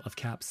handful of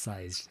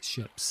capsized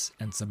ships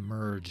and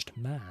submerged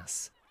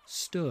masts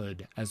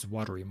stood as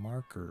watery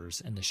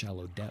markers in the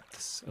shallow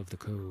depths of the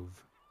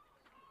cove.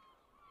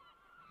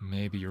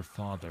 Maybe your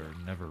father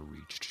never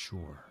reached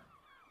shore.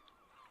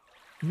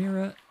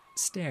 Mira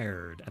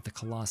stared at the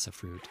kalasa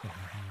fruit in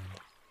her hand.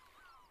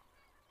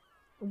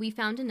 We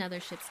found another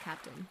ship's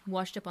captain,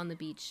 washed up on the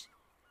beach.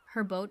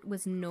 Her boat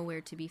was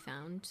nowhere to be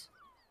found.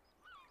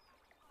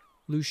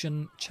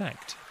 Lucian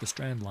checked the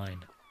strand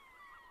line.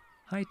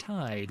 High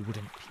tide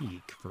wouldn't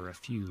peak for a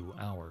few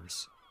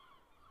hours.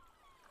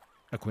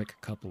 A quick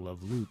couple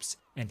of loops,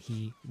 and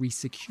he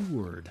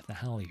resecured the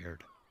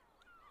halyard.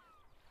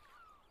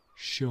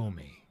 Show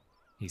me,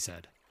 he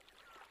said.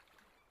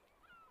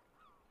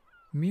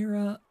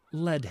 Mira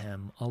led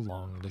him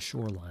along the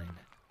shoreline.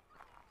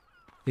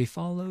 They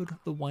followed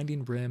the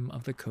winding rim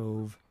of the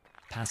cove,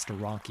 past a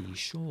rocky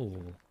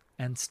shoal,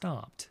 and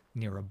stopped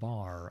near a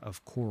bar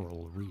of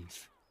coral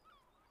reef.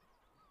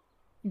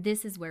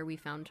 This is where we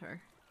found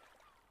her.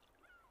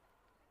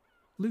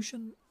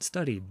 Lucian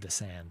studied the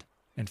sand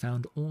and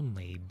found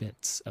only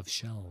bits of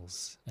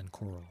shells and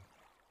coral.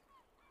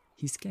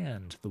 He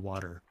scanned the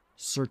water,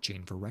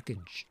 searching for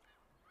wreckage.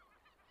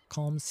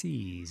 Calm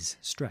seas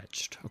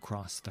stretched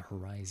across the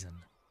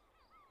horizon.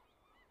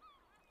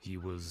 He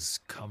was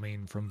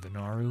coming from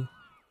Venaru?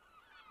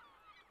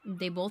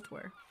 They both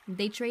were.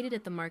 They traded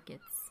at the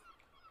markets.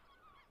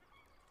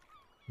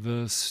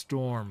 The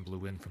storm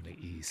blew in from the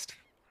east.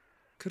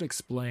 Could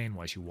explain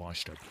why she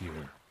washed up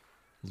here,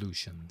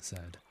 Lucian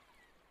said.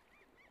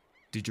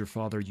 Did your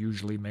father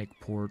usually make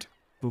port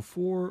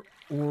before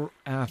or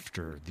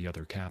after the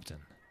other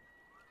captain?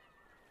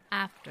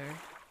 After,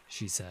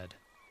 she said,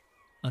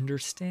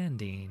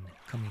 understanding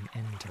coming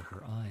into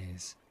her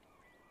eyes.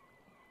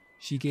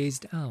 She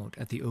gazed out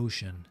at the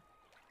ocean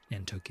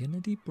and took in a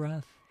deep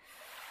breath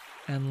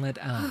and let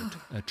out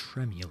a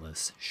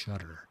tremulous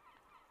shudder.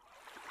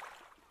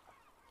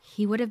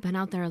 He would have been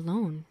out there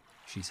alone,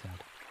 she said.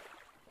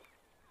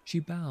 She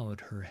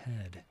bowed her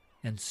head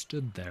and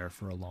stood there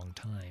for a long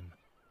time,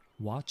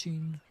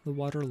 watching the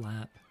water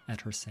lap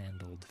at her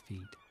sandaled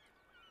feet.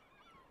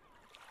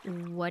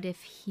 What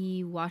if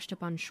he washed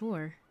up on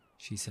shore?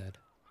 She said.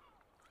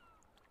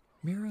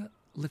 Mira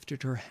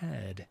lifted her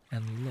head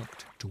and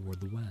looked toward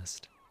the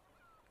west.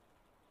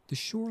 The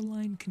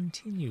shoreline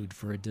continued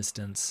for a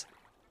distance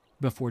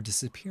before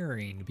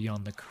disappearing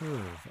beyond the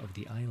curve of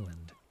the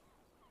island.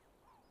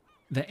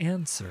 The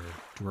answer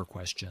to her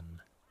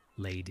question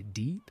laid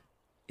deep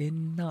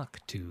in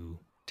Noctu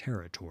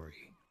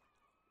territory.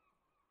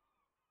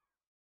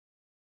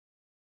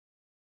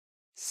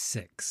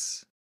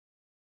 6.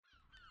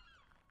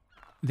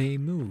 They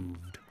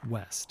moved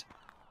west,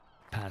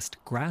 past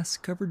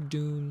grass-covered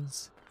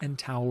dunes and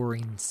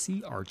towering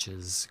sea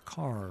arches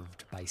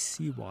carved by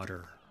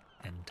seawater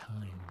and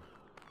time.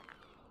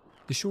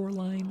 The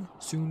shoreline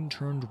soon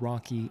turned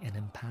rocky and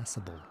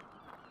impassable,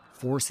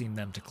 forcing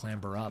them to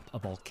clamber up a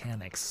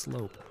volcanic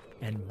slope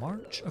and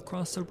march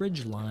across a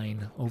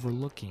ridgeline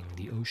overlooking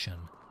the ocean.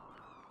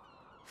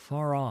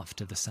 Far off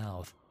to the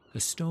south, a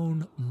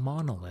stone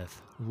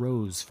monolith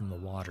rose from the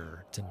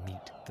water to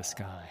meet the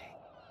sky.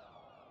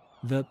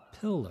 The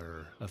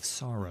Pillar of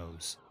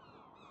Sorrows,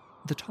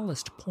 the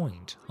tallest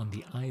point on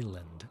the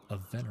island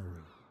of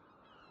Venaru.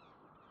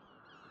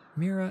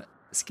 Mira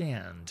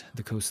scanned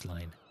the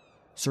coastline,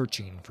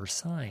 searching for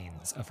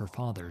signs of her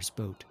father's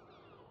boat.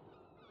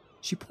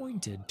 She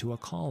pointed to a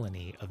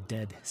colony of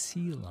dead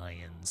sea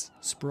lions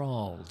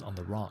sprawled on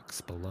the rocks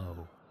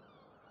below.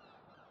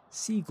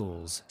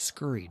 Seagulls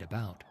scurried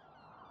about,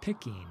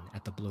 picking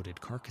at the bloated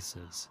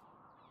carcasses.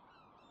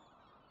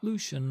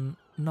 Lucian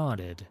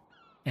nodded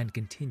and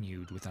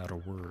continued without a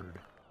word.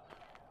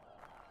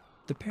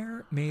 The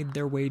pair made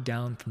their way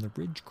down from the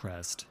ridge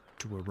crest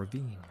to a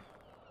ravine.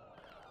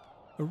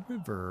 A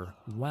river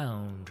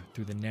wound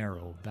through the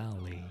narrow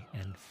valley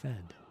and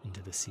fed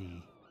into the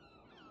sea.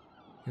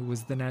 It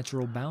was the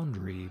natural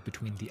boundary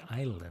between the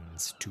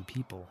island's two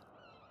people.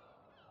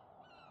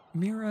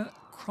 Mira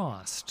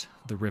crossed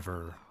the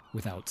river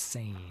without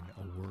saying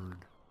a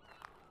word.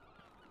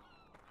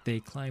 They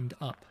climbed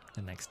up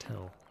the next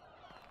hill.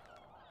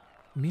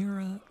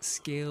 Mira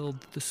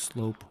scaled the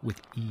slope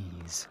with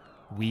ease,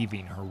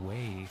 weaving her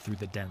way through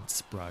the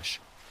dense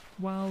brush,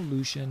 while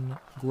Lucian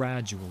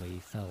gradually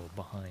fell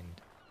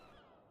behind.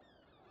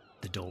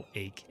 The dull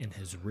ache in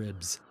his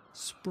ribs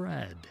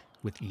spread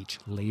with each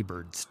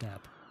labored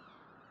step.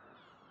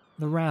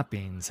 The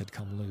wrappings had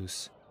come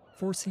loose,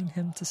 forcing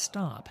him to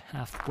stop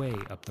halfway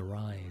up the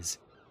rise.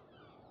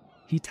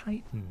 He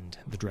tightened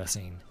the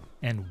dressing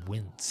and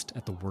winced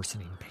at the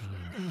worsening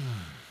pain.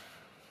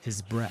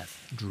 His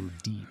breath drew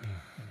deep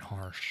and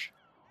harsh.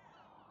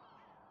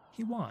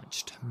 He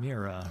watched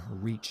Mira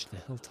reach the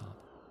hilltop.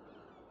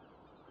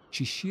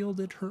 She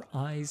shielded her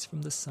eyes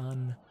from the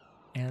sun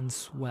and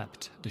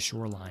swept the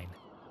shoreline.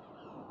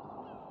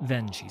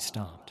 Then she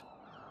stopped.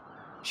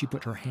 She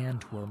put her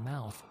hand to her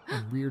mouth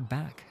and reared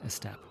back a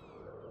step.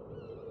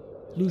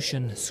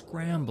 Lucian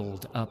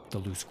scrambled up the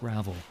loose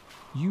gravel,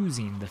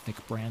 using the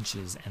thick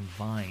branches and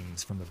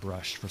vines from the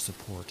brush for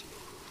support.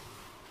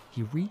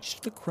 He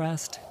reached the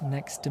crest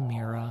next to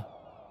Mira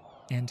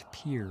and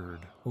peered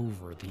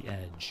over the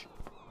edge.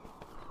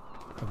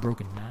 A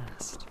broken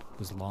mast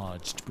was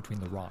lodged between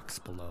the rocks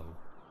below.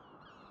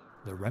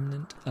 The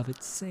remnant of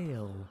its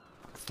sail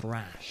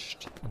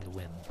thrashed in the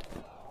wind.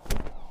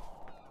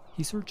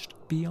 He searched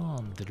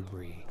beyond the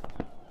debris,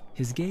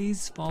 his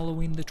gaze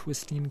following the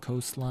twisting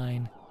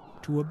coastline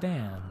to a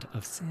band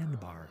of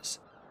sandbars,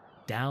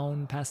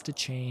 down past a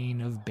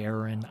chain of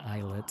barren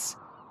islets,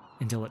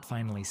 until it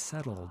finally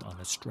settled on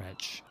a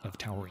stretch of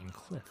towering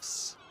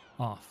cliffs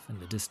off in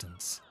the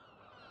distance.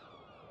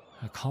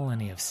 A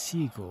colony of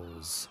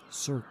seagulls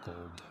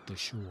circled the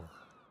shore.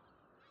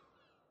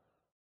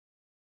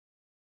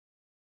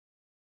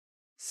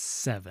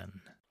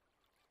 7.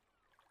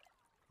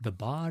 The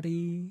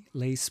body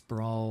lay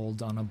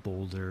sprawled on a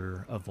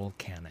boulder of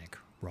volcanic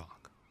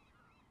rock.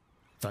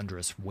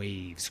 Thunderous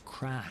waves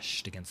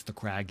crashed against the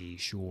craggy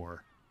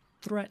shore,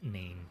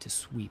 threatening to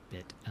sweep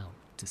it out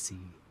to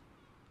sea.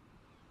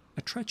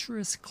 A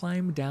treacherous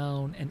climb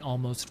down an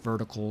almost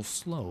vertical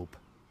slope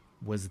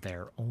was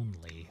their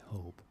only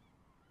hope.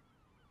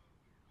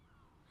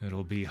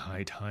 It'll be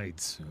high tide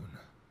soon,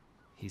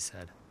 he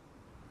said.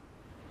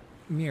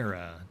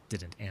 Mira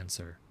didn't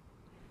answer.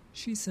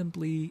 She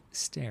simply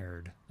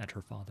stared at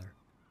her father.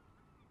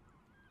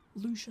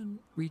 Lucian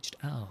reached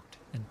out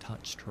and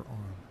touched her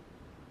arm.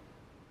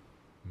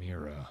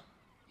 Mira,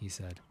 he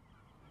said.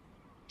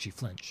 She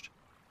flinched,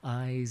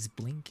 eyes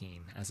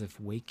blinking as if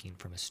waking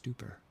from a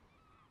stupor.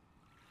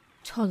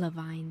 Cholla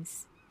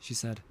vines, she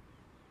said.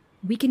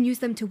 We can use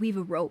them to weave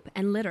a rope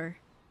and litter.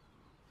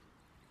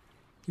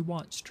 He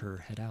watched her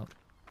head out,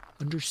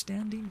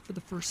 understanding for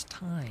the first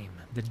time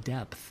the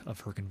depth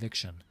of her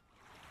conviction.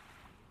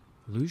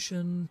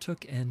 Lucian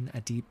took in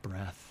a deep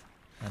breath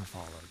and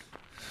followed.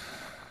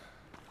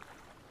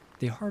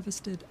 They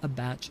harvested a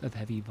batch of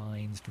heavy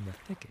vines from the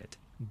thicket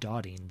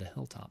dotting the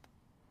hilltop.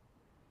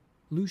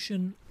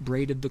 Lucian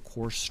braided the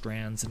coarse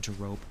strands into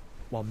rope,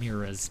 while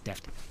Mira's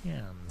deft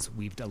hands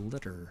weaved a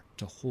litter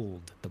to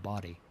hold the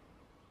body.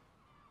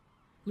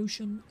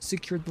 Lucian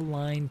secured the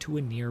line to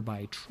a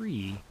nearby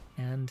tree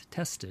and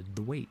tested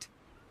the weight.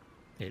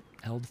 It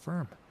held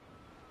firm.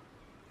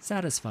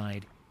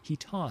 Satisfied, he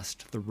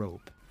tossed the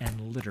rope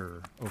and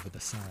litter over the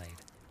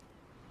side.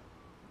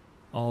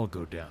 I'll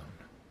go down,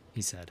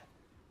 he said.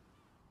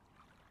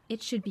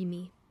 It should be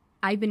me.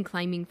 I've been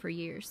climbing for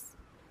years.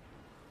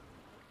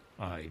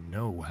 I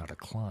know how to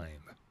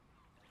climb.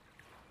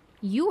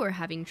 You are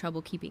having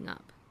trouble keeping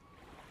up.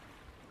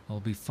 I'll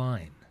be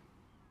fine.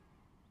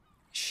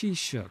 She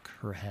shook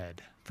her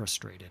head,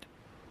 frustrated.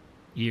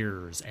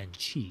 Ears and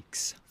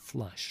cheeks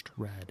flushed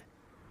red.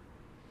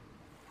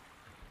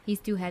 He's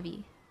too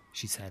heavy,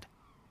 she said.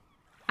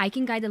 I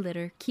can guide the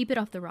litter, keep it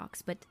off the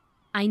rocks, but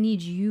I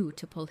need you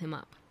to pull him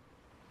up.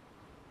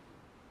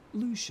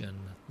 Lucian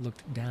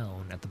looked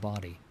down at the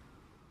body.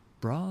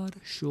 Broad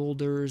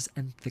shoulders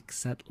and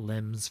thick-set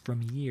limbs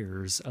from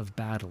years of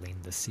battling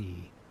the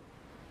sea.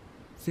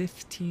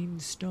 15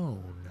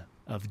 stone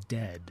of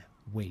dead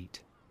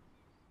weight.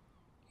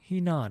 He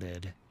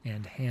nodded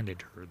and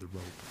handed her the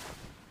rope.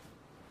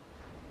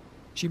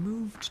 She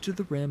moved to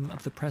the rim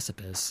of the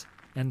precipice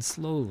and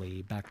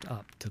slowly backed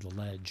up to the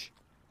ledge.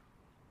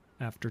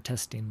 After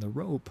testing the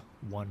rope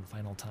one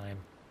final time,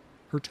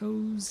 her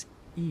toes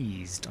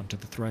eased onto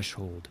the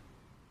threshold.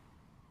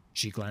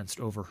 She glanced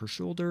over her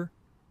shoulder,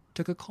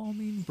 took a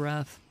calming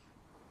breath,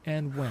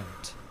 and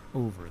went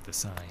over the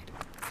side.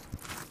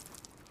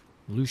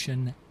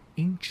 Lucian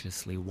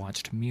anxiously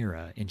watched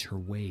Mira inch her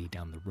way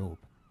down the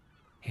rope,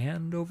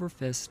 hand over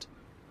fist,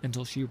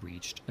 until she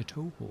reached a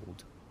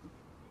toehold.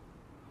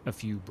 A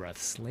few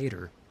breaths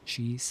later,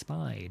 she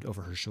spied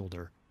over her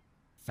shoulder,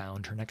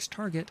 found her next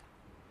target,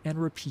 and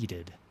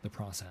repeated the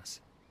process.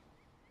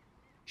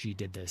 She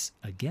did this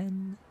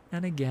again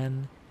and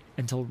again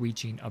until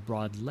reaching a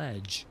broad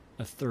ledge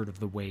a third of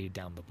the way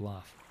down the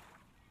bluff.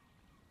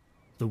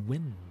 The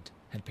wind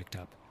had picked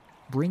up,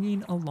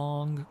 bringing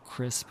along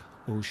crisp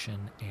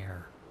ocean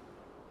air.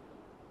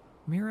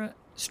 Mira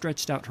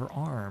stretched out her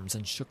arms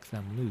and shook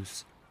them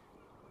loose.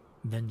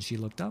 Then she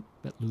looked up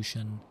at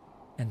Lucian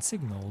and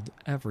signaled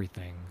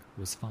everything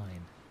was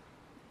fine.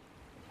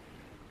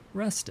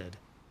 Rested,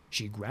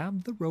 she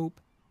grabbed the rope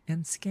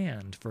and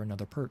scanned for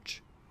another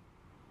perch.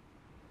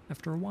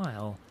 After a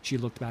while, she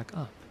looked back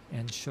up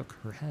and shook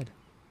her head.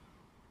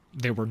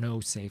 There were no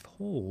safe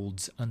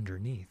holds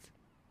underneath.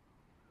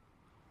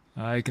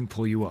 I can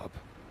pull you up.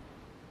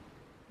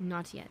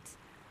 Not yet.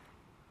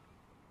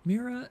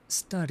 Mira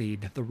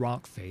studied the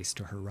rock face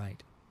to her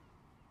right.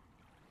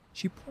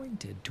 She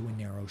pointed to a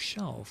narrow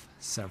shelf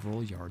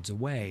several yards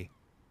away.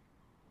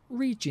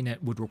 Reaching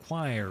it would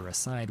require a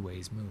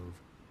sideways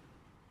move.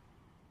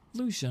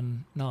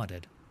 Lucian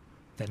nodded,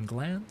 then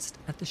glanced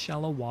at the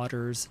shallow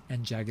waters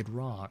and jagged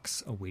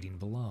rocks awaiting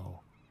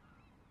below.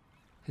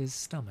 His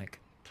stomach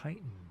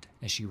tightened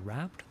as she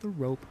wrapped the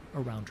rope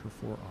around her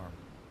forearm.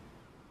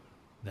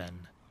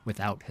 Then,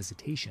 without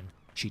hesitation,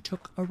 she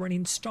took a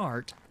running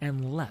start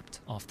and leapt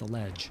off the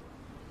ledge.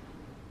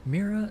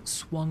 Mira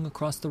swung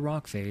across the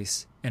rock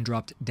face and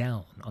dropped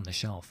down on the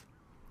shelf.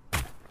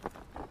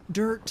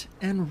 Dirt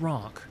and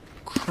rock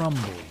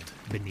crumbled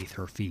beneath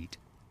her feet.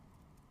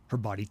 Her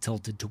body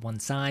tilted to one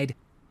side,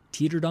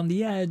 teetered on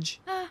the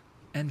edge,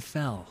 and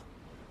fell.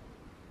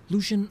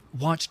 Lucian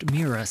watched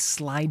Mira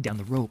slide down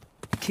the rope,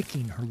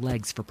 kicking her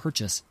legs for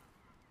purchase.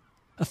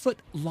 A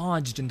foot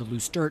lodged in the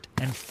loose dirt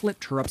and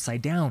flipped her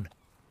upside down.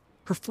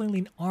 Her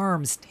flailing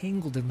arms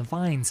tangled in the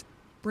vines,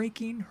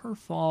 breaking her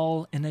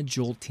fall in a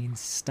jolting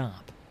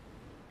stop.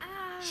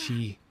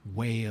 She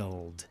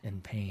wailed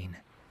in pain.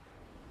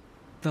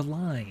 The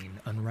line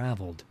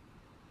unraveled,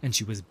 and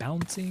she was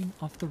bouncing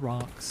off the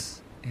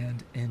rocks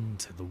and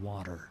into the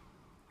water.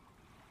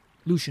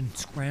 Lucian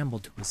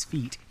scrambled to his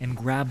feet and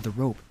grabbed the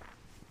rope.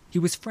 He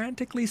was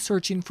frantically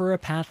searching for a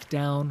path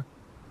down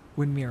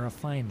when Mira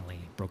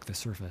finally broke the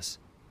surface.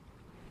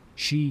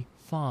 She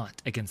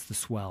fought against the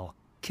swell,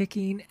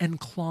 kicking and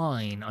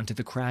clawing onto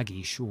the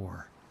craggy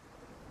shore.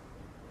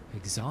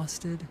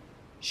 Exhausted,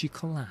 she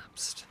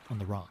collapsed on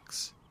the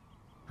rocks,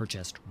 her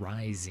chest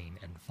rising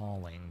and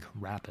falling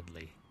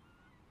rapidly.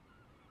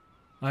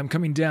 "I'm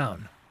coming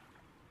down."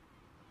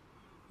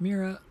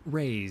 Mira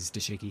raised a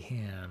shaky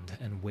hand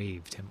and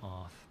waved him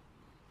off.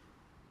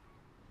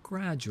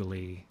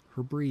 Gradually,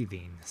 her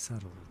breathing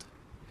settled,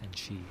 and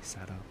she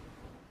sat up.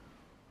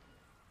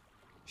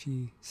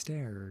 She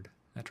stared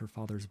at her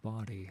father's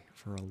body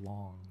for a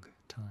long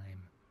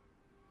time.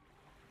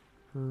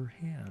 Her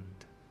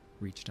hand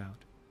reached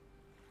out.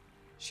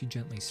 She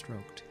gently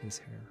stroked his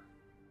hair.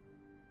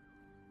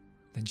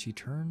 Then she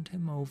turned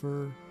him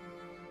over,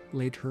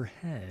 laid her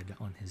head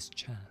on his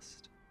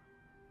chest,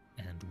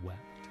 and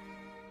wept.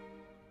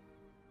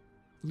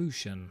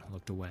 Lucian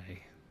looked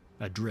away,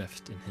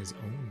 adrift in his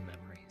own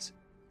memories,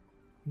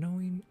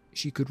 knowing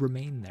she could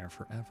remain there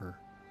forever,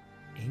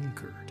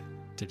 anchored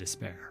to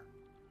despair.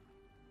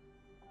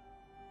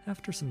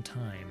 After some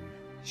time,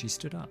 she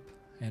stood up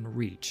and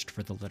reached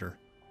for the litter.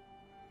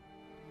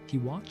 He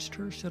watched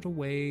her shed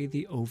away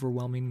the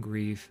overwhelming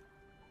grief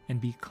and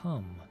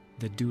become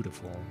the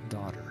dutiful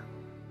daughter.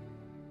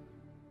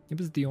 It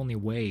was the only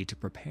way to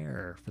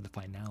prepare for the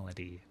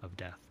finality of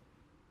death.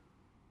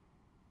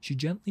 She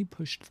gently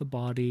pushed the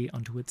body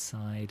onto its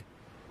side,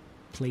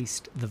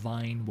 placed the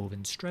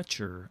vine-woven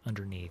stretcher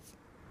underneath,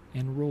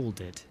 and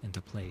rolled it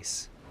into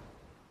place.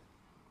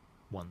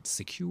 Once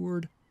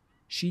secured,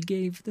 she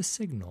gave the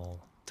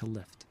signal to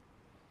lift.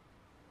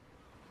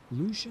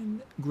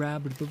 Lucian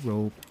grabbed the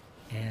rope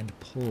and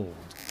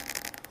pulled,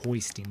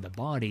 hoisting the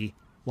body,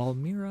 while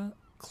Mira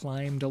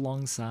climbed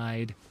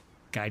alongside,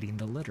 guiding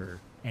the litter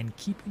and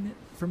keeping it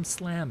from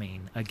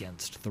slamming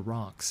against the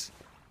rocks.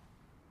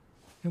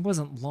 It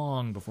wasn't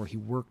long before he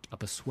worked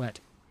up a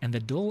sweat, and the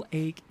dull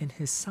ache in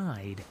his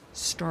side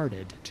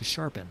started to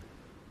sharpen.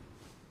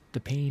 The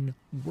pain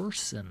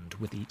worsened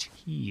with each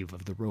heave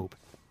of the rope.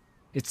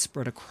 It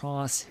spread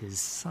across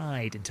his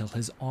side until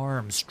his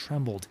arms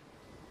trembled,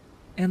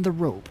 and the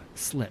rope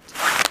slipped.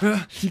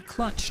 He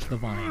clutched the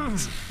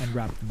vines and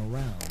wrapped them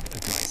around a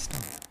dry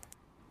stump.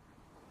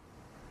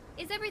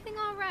 Is everything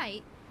all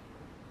right?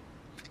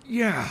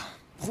 "Yeah,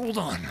 hold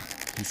on,"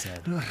 he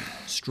said,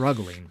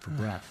 struggling for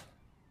breath.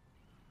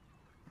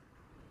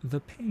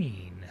 The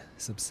pain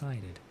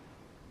subsided.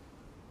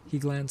 He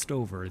glanced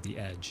over the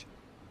edge.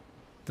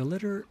 The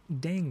litter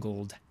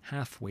dangled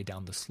halfway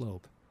down the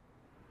slope.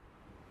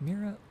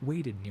 Mira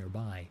waited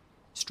nearby,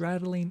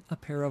 straddling a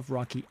pair of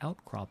rocky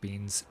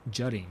outcroppings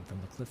jutting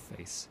from the cliff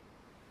face.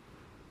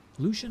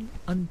 Lucian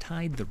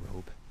untied the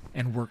rope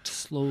and worked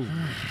slowly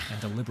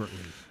and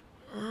deliberately,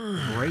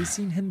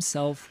 bracing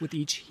himself with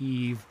each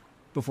heave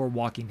before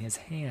walking his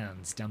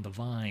hands down the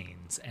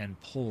vines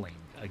and pulling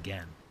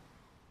again.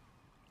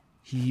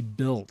 He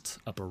built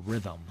up a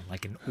rhythm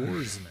like an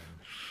oarsman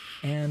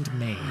and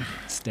made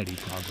steady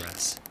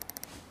progress.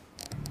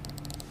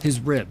 His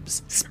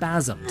ribs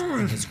spasmed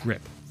and his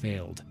grip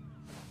failed.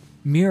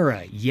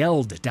 Mira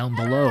yelled down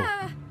below.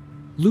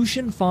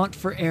 Lucian fought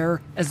for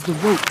air as the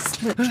rope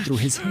slipped through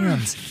his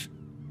hands.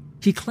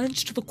 He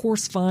clenched the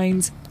coarse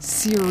vines,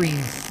 searing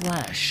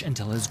flesh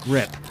until his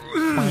grip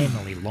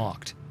finally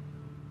locked.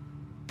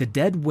 The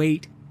dead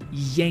weight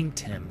yanked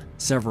him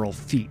several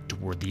feet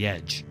toward the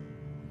edge.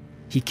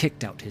 He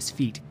kicked out his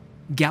feet,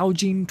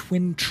 gouging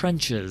twin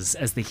trenches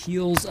as the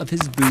heels of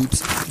his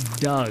boots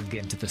dug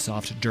into the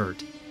soft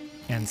dirt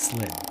and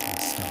slid to a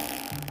stop.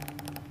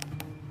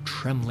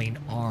 Trembling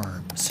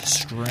arms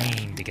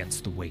strained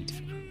against the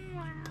weight,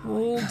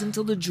 pulled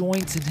until the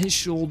joints in his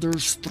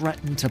shoulders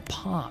threatened to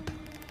pop.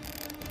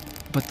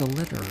 But the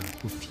litter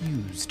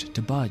refused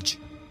to budge.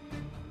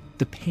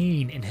 The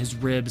pain in his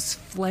ribs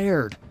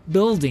flared,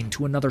 building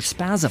to another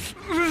spasm.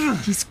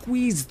 He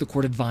squeezed the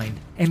corded vine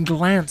and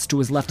glanced to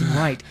his left and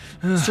right,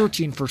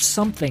 searching for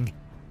something,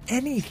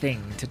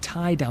 anything to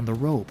tie down the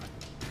rope.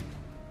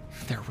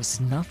 There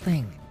was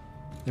nothing.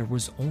 There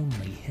was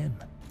only him.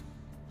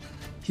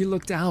 He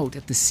looked out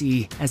at the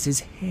sea as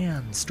his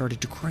hands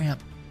started to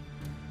cramp.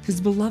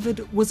 His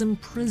beloved was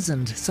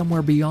imprisoned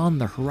somewhere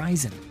beyond the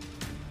horizon.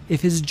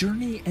 If his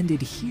journey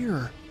ended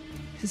here,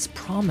 his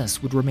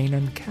promise would remain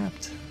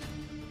unkept.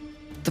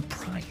 The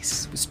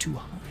price was too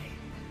high.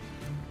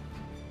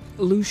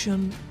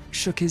 Lucian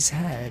shook his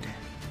head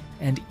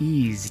and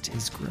eased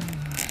his grip.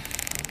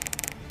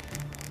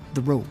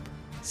 The rope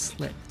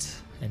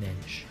slipped an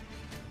inch.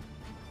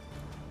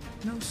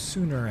 No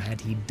sooner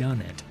had he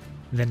done it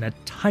than a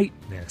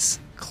tightness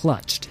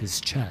clutched his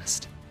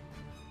chest.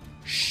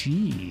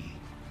 She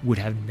would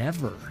have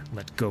never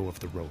let go of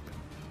the rope.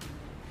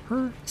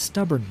 Her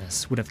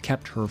stubbornness would have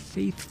kept her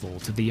faithful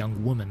to the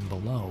young woman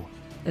below,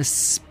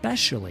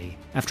 especially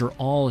after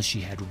all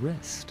she had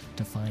risked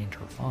to find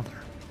her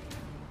father.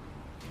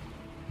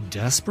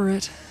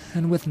 Desperate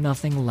and with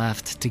nothing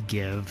left to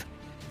give,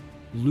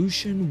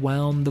 Lucian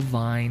wound the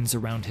vines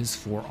around his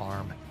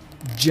forearm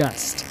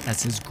just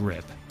as his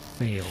grip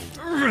failed.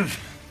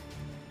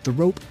 The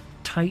rope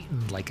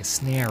tightened like a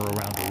snare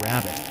around a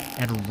rabbit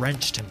and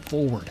wrenched him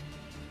forward.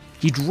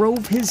 He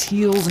drove his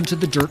heels into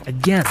the dirt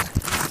again,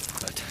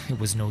 but it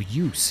was no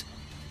use.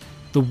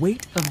 The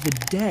weight of the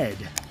dead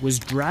was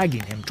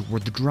dragging him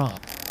toward the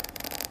drop.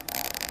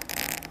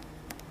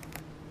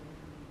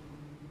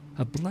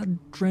 A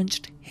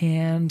blood-drenched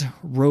hand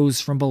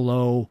rose from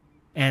below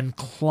and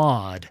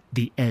clawed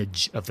the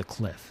edge of the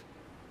cliff.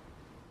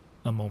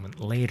 A moment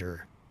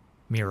later,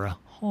 Mira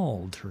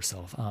hauled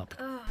herself up,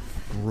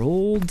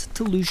 rolled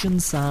to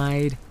Lucian's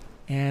side,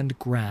 and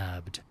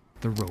grabbed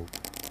the rope.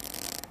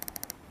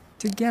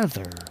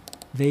 Together,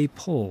 they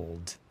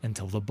pulled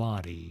until the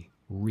body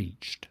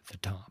reached the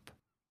top.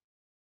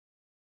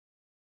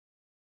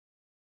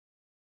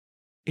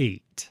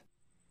 8.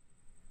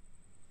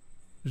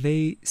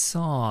 They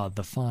saw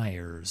the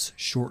fires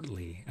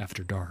shortly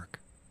after dark.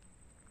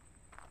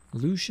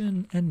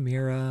 Lucian and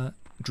Mira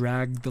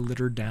dragged the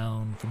litter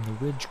down from the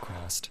ridge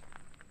crest,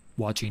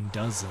 watching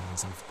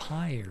dozens of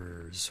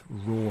pyres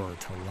roar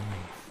to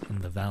life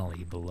in the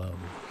valley below.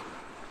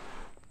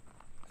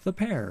 The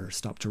pair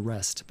stopped to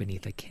rest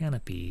beneath a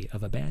canopy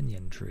of a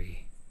banyan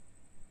tree.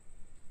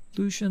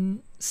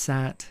 Lucian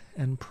sat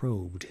and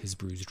probed his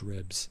bruised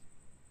ribs,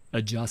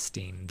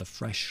 adjusting the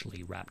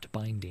freshly wrapped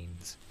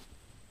bindings.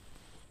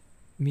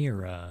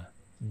 Mira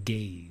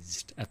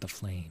gazed at the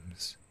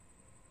flames.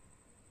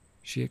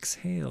 She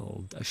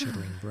exhaled a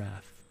shuddering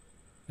breath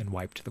and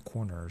wiped the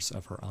corners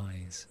of her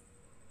eyes.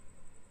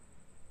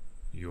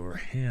 "Your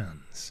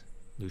hands,"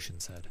 Lucian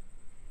said.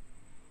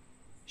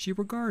 She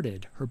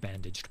regarded her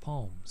bandaged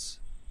palms.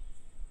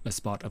 A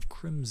spot of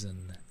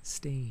crimson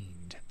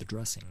stained the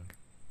dressing.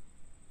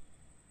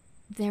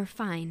 They're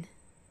fine.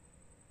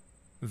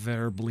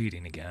 "They're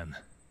bleeding again.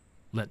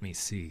 Let me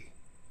see."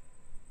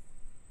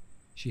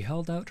 She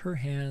held out her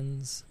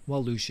hands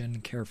while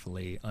Lucian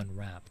carefully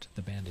unwrapped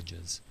the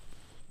bandages.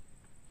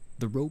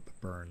 The rope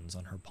burns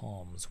on her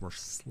palms were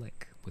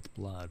slick with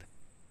blood.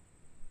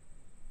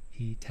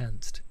 He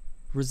tensed,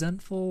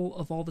 resentful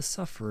of all the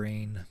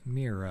suffering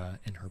Mira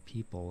and her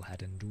people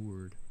had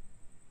endured.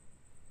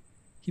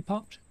 He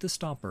popped the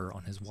stopper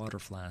on his water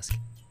flask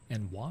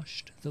and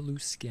washed the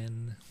loose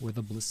skin where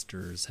the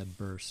blisters had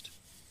burst.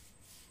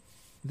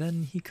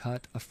 Then he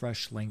cut a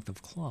fresh length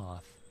of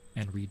cloth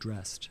and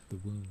redressed the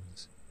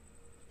wounds.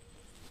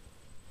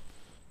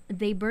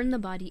 They burn the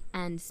body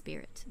and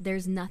spirit.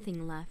 There's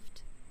nothing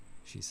left,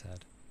 she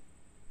said,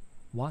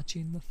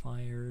 watching the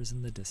fires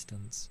in the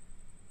distance,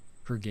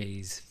 her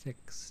gaze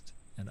fixed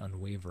and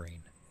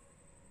unwavering.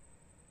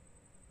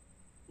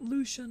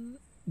 Lucian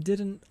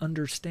didn't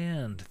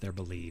understand their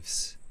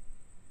beliefs,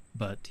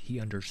 but he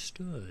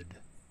understood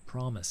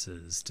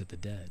promises to the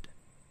dead.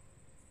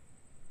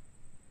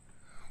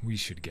 "We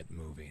should get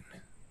moving,"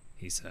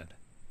 he said.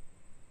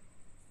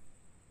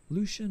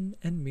 Lucian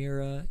and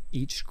Mira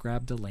each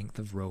grabbed a length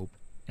of rope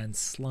and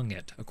slung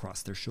it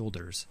across their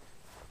shoulders.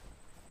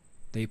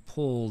 They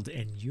pulled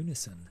in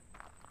unison,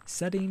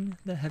 setting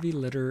the heavy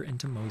litter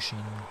into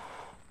motion,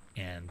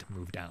 and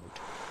moved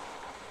out.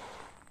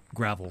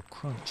 Gravel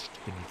crunched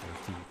beneath their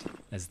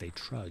feet as they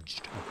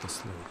trudged up the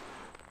slope.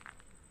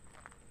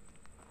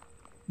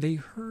 They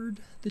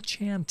heard the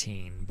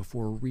chanting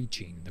before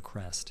reaching the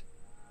crest.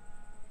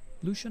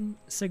 Lucian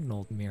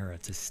signaled Mira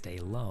to stay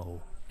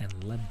low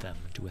and led them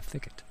to a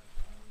thicket.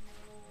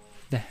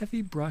 The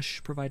heavy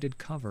brush provided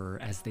cover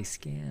as they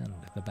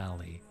scanned the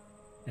valley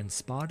and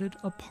spotted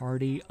a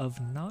party of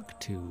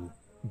Noctu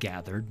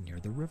gathered near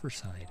the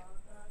riverside.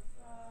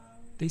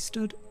 They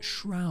stood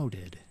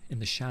shrouded in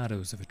the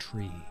shadows of a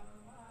tree,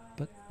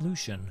 but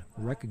Lucian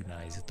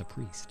recognized the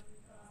priest.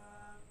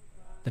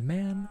 The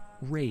man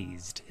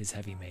raised his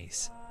heavy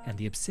mace, and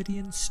the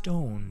obsidian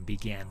stone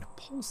began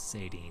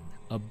pulsating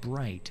a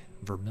bright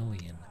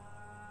vermilion.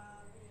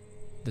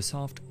 The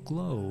soft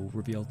glow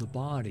revealed the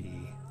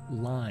body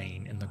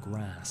lying in the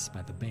grass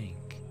by the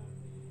bank.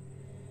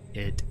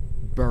 It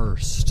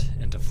burst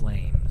into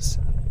flames.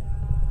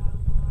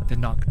 The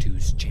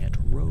Noctu's chant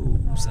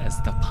rose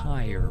as the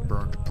pyre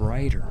burned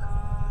brighter.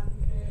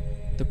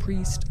 The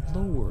priest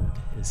lowered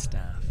his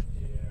staff,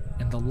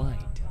 and the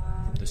light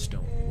from the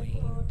stone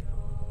waned.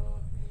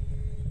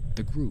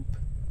 The group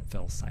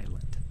fell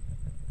silent.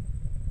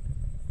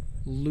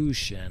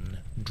 Lucian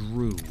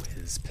drew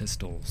his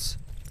pistols.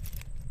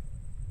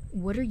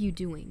 What are you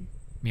doing?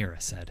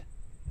 Mira said.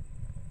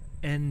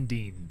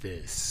 "Ending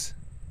this."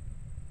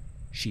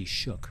 She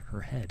shook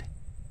her head.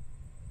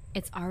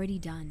 It's already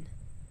done.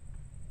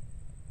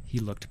 He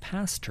looked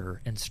past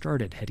her and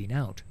started heading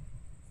out.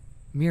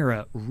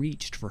 Mira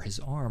reached for his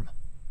arm.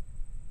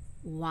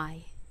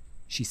 Why?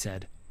 She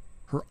said,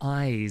 her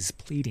eyes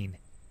pleading.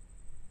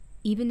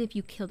 Even if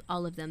you killed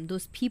all of them,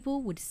 those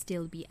people would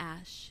still be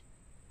ash.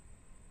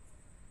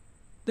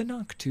 The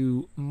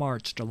Noctu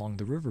marched along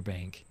the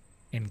riverbank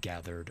and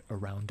gathered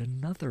around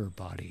another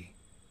body.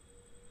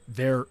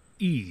 "They're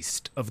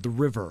east of the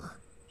river,"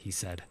 he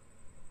said.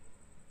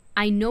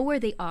 I know where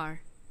they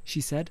are,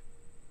 she said,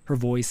 her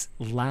voice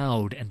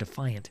loud and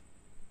defiant.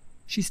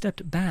 She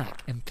stepped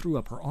back and threw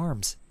up her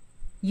arms.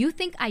 You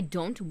think I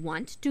don't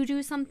want to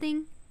do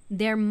something?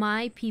 They're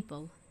my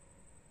people.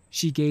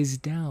 She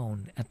gazed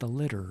down at the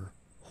litter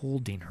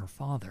holding her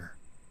father.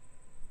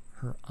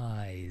 Her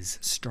eyes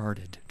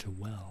started to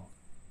well.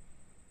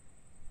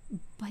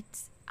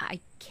 But I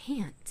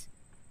can't.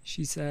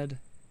 she said,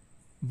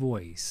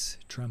 voice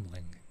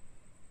trembling.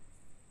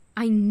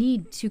 I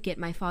need to get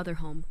my father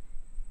home.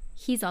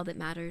 He's all that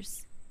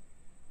matters.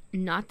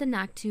 Not the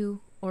Naktu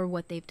or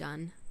what they've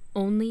done.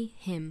 Only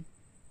him.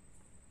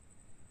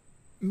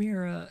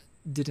 Mira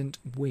didn't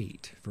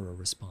wait for a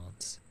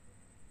response.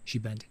 She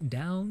bent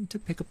down to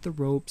pick up the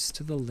ropes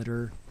to the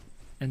litter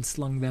and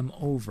slung them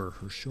over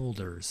her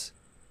shoulders.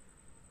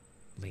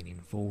 Leaning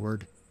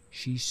forward,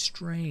 she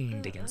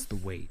strained against the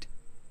weight,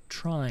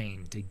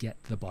 trying to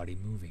get the body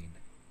moving.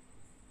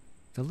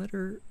 The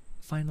litter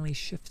finally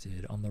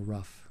shifted on the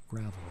rough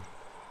gravel,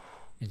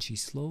 and she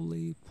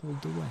slowly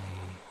pulled away,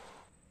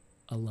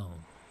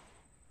 alone.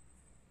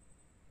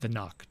 The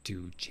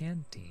Naktu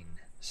chanting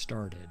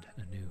started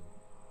anew.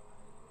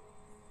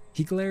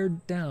 He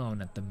glared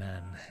down at the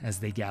men as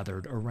they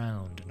gathered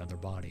around another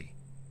body.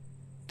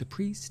 The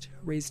priest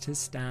raised his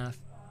staff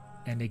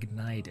and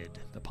ignited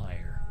the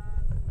pyre.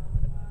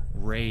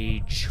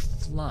 Rage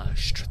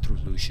flushed through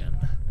Lucian,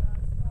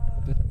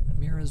 but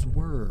Mira's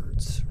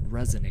words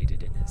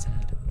resonated in his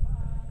head.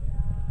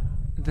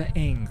 The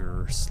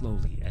anger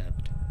slowly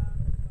ebbed.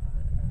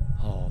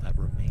 All that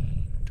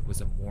remained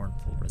was a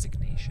mournful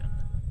resignation.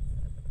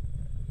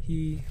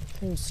 He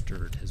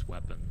holstered his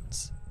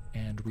weapons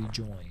and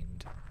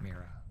rejoined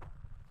Mira.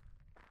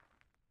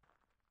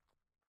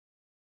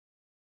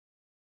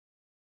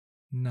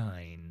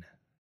 Nine.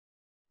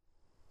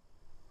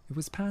 It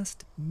was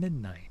past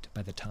midnight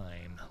by the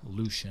time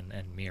Lucian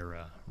and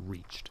Mira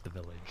reached the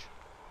village.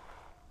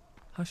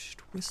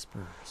 Hushed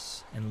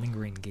whispers and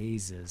lingering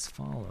gazes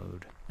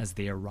followed as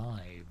they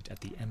arrived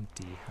at the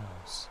empty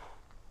house.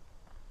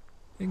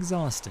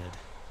 Exhausted,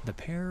 the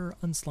pair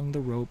unslung the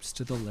ropes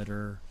to the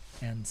litter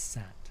and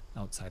sat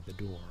outside the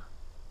door.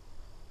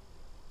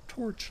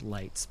 Torch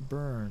lights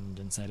burned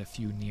inside a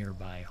few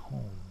nearby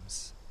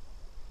homes,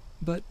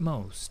 but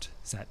most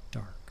sat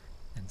dark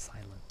and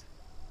silent.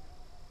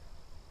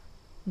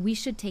 We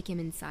should take him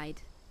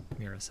inside,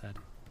 Mira said.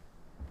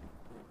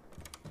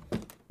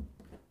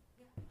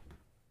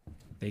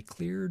 They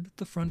cleared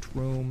the front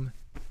room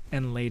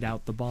and laid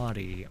out the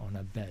body on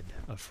a bed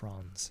of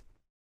fronds.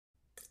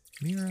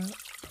 Mira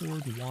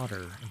poured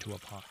water into a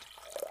pot,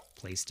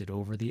 placed it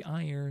over the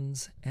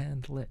irons,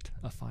 and lit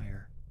a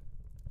fire.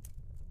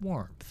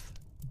 Warmth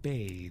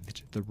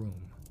bathed the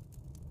room.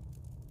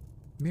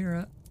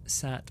 Mira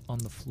sat on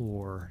the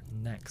floor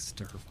next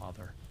to her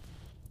father.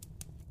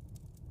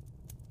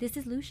 This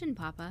is Lucian,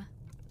 Papa,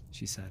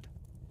 She said.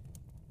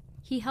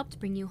 He helped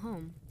bring you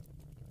home.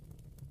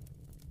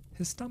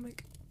 His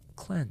stomach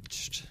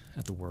clenched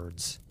at the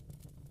words.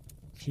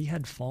 He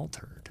had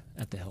faltered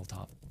at the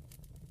hilltop.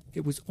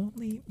 It was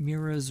only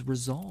Mira's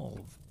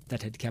resolve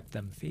that had kept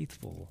them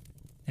faithful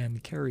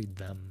and carried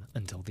them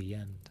until the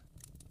end.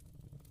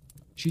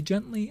 She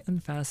gently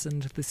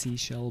unfastened the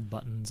seashell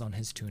buttons on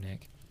his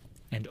tunic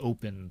and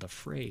opened the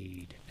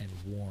frayed and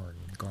worn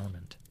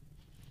garment.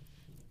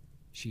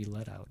 She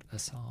let out a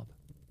sob.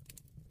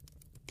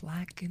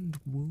 Blackened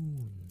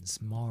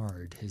wounds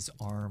marred his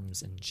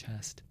arms and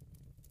chest.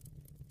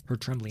 Her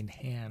trembling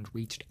hand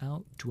reached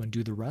out to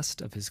undo the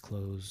rest of his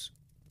clothes,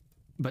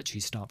 but she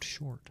stopped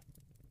short,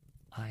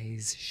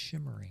 eyes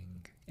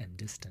shimmering and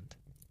distant.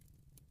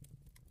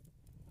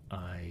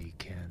 I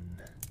can,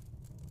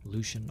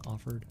 Lucian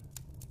offered.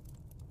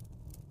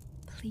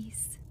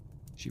 Please,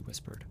 She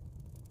whispered.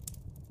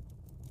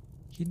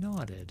 He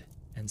nodded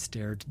and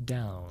stared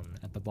down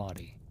at the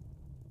body.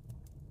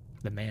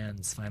 The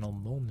man's final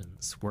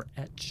moments were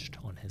etched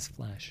on his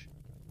flesh.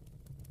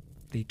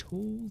 They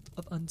told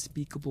of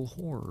unspeakable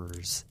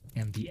horrors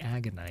and the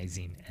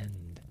agonizing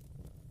end.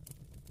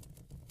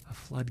 A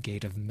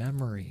floodgate of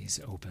memories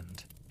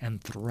opened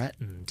and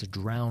threatened to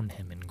drown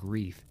him in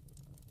grief.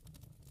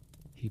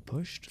 He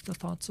pushed the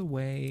thoughts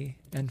away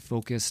and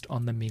focused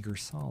on the meager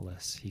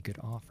solace he could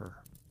offer.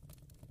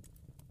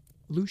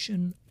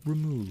 Lucian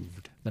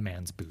removed the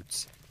man's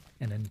boots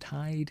and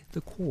untied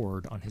the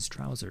cord on his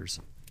trousers.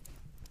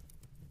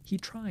 He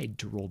tried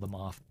to roll them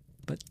off,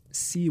 but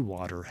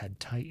seawater had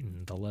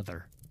tightened the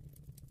leather.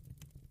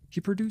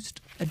 He produced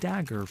a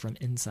dagger from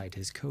inside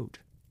his coat.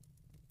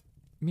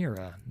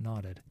 Mira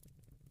nodded.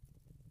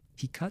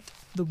 He cut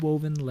the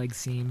woven leg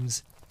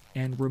seams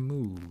and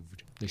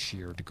removed the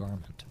sheared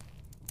garment.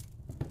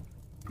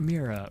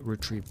 Mira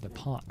retrieved the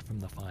pot from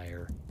the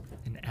fire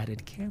and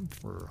added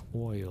camphor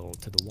oil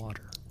to the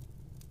water.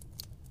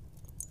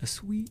 A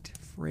sweet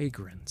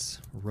fragrance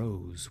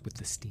rose with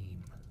the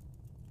steam.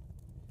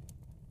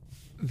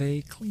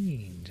 They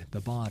cleaned the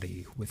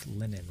body with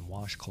linen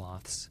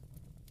washcloths,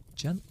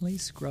 gently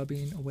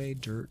scrubbing away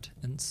dirt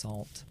and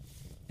salt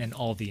and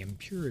all the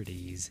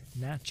impurities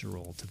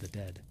natural to the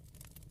dead.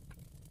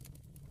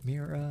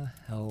 Mira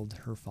held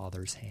her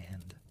father's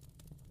hand,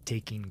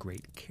 taking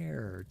great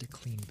care to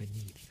clean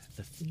beneath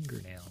the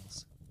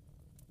fingernails.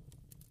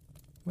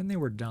 When they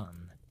were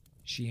done,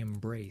 she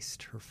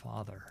embraced her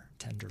father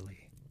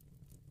tenderly,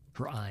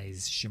 her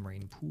eyes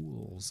shimmering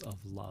pools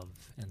of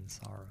love and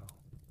sorrow.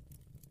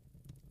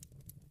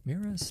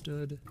 Mira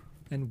stood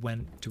and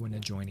went to an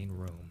adjoining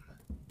room,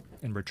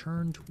 and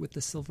returned with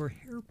the silver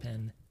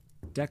hairpin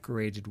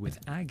decorated with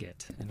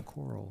agate and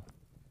coral.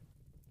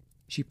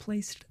 She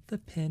placed the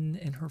pin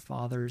in her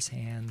father's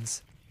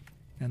hands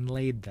and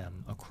laid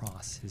them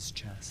across his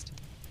chest.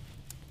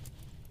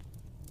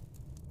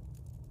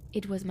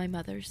 It was my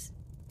mother's.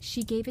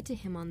 She gave it to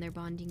him on their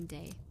bonding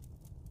day.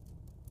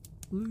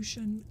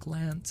 Lucian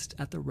glanced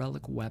at the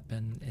relic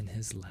weapon in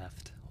his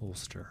left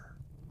holster.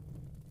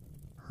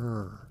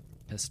 Her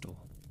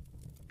pistol.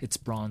 Its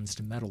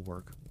bronzed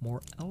metalwork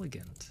more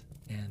elegant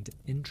and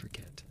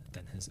intricate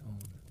than his own.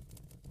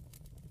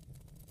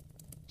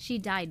 She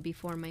died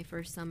before my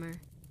first summer,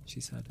 she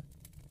said.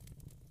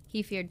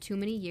 He feared too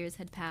many years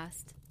had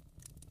passed,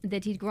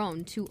 that he'd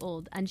grown too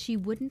old, and she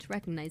wouldn't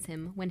recognize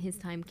him when his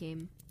time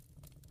came.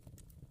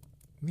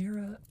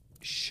 Mira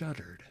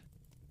shuddered,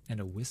 and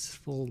a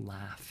wistful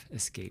laugh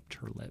escaped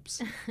her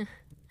lips.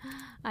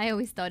 I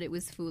always thought it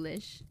was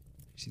foolish,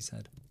 she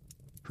said,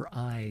 her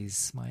eyes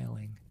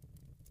smiling.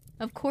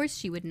 Of course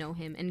she would know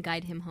him and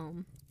guide him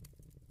home.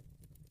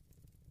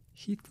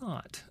 He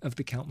thought of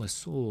the countless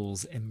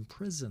souls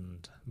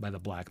imprisoned by the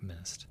black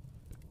mist.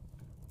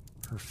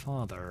 Her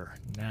father,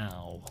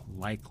 now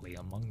likely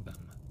among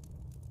them,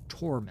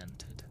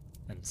 tormented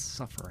and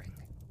suffering.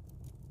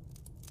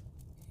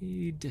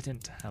 He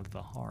didn't have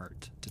the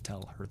heart to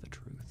tell her the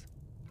truth.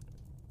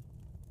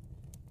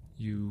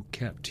 You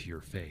kept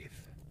your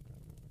faith.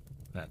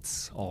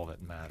 That's all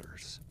that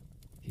matters,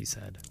 he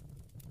said.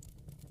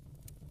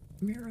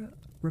 Mira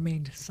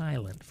remained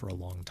silent for a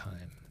long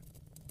time,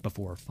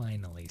 before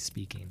finally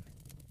speaking.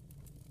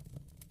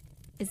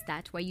 Is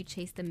that why you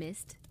chased the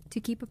mist? To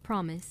keep a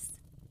promise?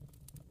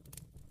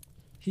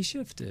 He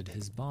shifted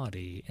his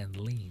body and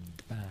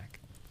leaned back.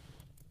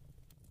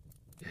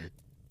 It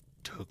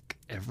took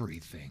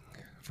everything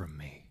from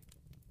me.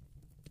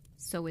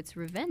 So it's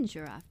revenge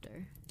you're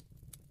after?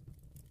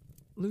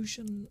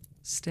 Lucian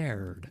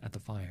stared at the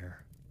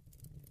fire.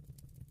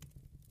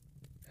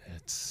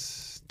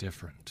 It's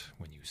different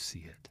when you see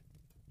it,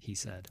 he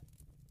said.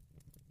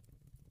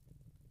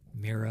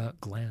 Mira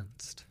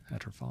glanced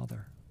at her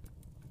father.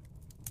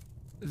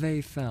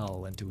 They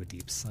fell into a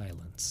deep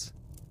silence,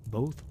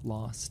 both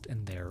lost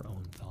in their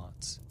own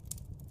thoughts.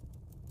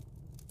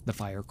 The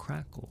fire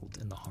crackled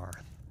in the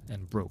hearth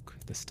and broke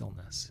the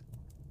stillness.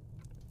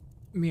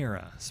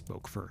 Mira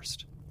spoke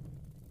first.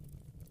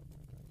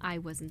 I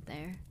wasn't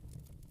there.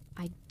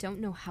 I don't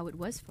know how it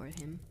was for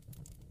him.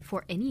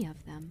 For any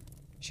of them,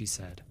 she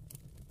said,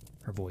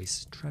 her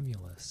voice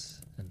tremulous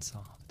and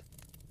soft.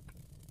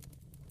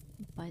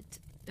 But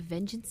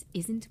vengeance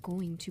isn't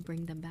going to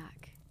bring them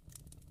back.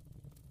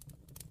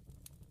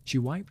 She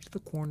wiped the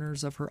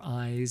corners of her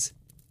eyes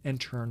and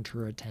turned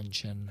her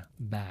attention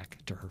back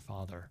to her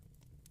father.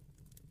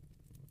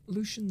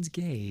 Lucian's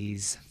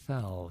gaze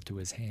fell to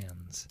his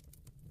hands.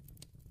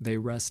 They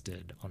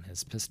rested on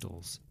his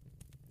pistols,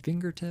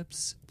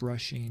 fingertips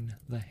brushing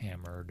the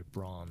hammered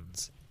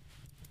bronze.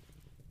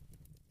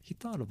 He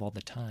thought of all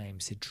the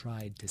times he'd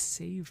tried to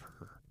save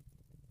her,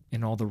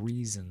 and all the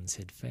reasons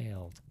he'd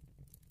failed.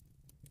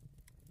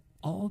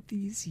 All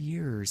these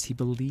years he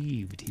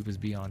believed he was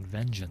beyond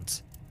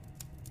vengeance,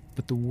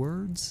 but the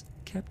words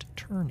kept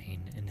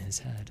turning in his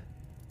head.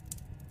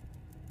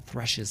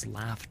 Thresh's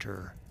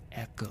laughter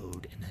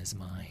echoed in his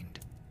mind,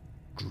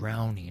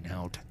 drowning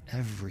out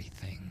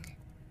everything,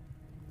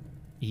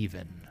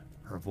 even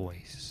her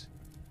voice.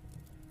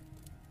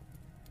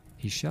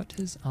 He shut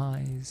his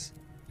eyes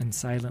and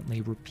silently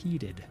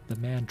repeated the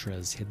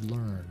mantras he'd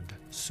learned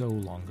so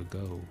long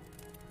ago.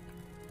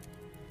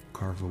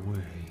 Carve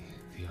away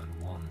the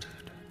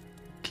unwanted,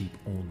 keep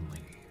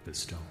only the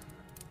stone.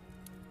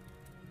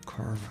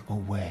 Carve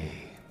away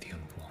the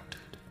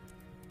unwanted,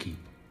 keep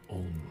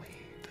only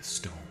the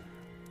stone.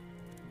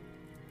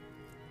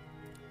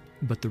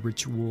 But the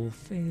ritual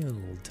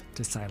failed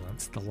to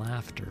silence the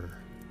laughter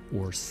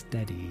or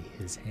steady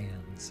his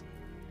hands.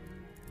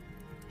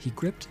 He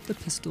gripped the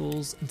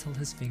pistols until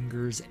his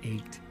fingers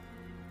ached,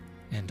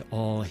 and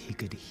all he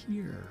could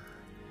hear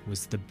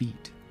was the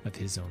beat of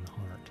his own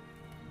heart.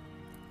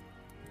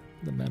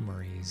 The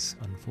memories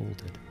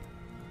unfolded,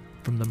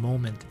 from the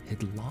moment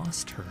he'd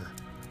lost her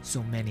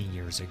so many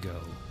years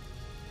ago,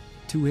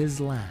 to his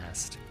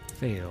last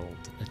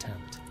failed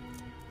attempt.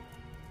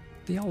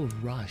 They all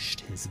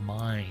rushed his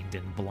mind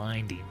in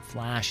blinding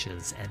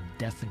flashes and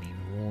deafening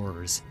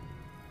roars.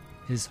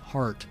 His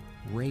heart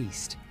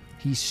raced.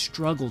 He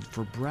struggled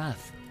for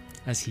breath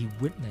as he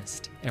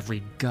witnessed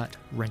every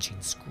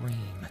gut-wrenching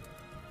scream,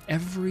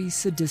 every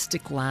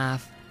sadistic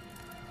laugh,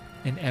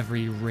 and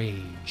every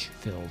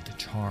rage-filled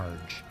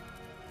charge.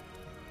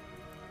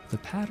 The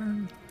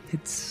pattern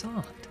he'd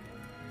sought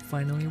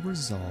finally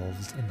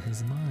resolved in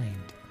his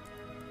mind.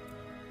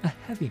 A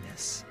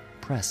heaviness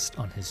pressed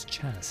on his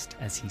chest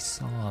as he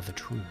saw the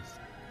truth.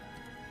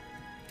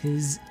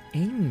 His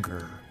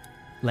anger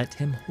let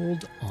him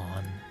hold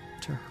on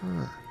to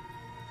her.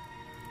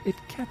 It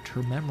kept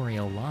her memory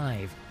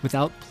alive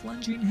without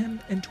plunging him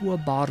into a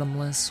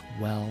bottomless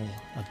well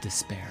of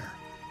despair.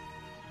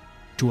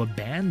 To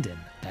abandon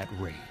that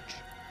rage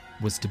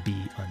was to be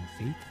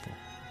unfaithful.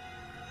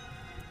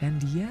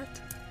 And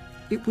yet,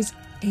 it was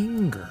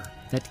anger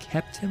that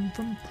kept him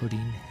from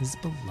putting his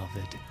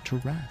beloved to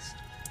rest.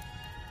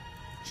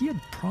 He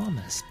had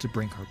promised to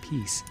bring her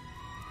peace,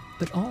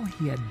 but all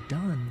he had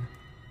done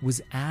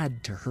was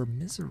add to her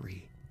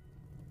misery.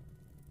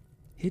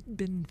 He'd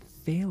been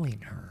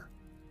failing her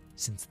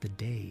since the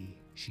day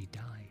she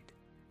died.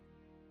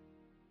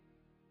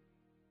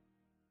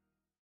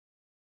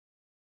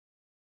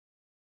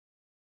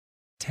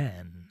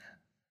 Ten.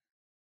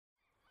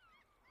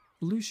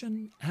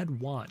 Lucian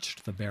had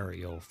watched the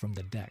burial from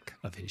the deck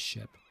of his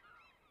ship.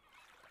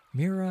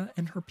 Mira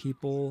and her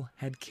people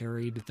had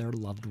carried their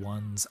loved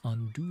ones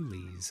on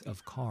doolies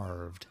of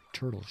carved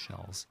turtle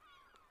shells,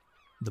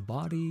 the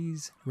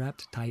bodies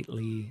wrapped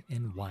tightly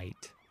in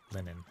white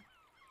linen.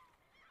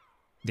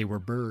 They were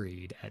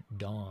buried at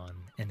dawn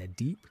in a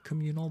deep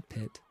communal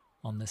pit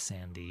on the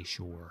sandy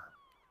shore.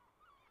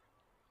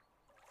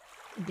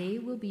 They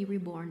will be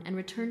reborn and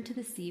return to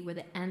the sea where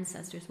the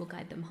ancestors will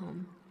guide them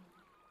home,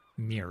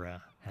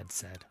 Mira had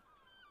said.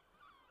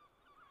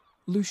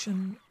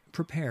 Lucian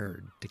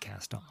prepared to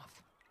cast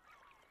off.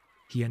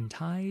 He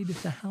untied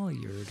the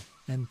halyard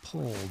and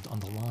pulled on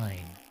the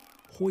line,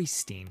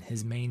 hoisting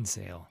his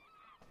mainsail.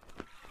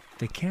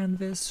 The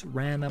canvas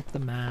ran up the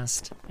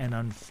mast and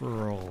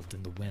unfurled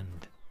in the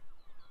wind.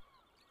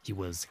 He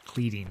was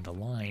cleating the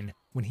line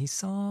when he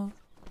saw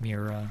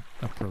Mira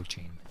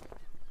approaching.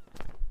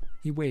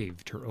 He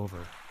waved her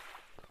over.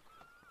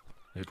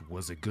 "It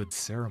was a good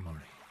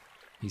ceremony,"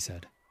 he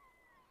said.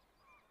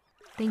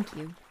 "Thank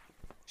you,"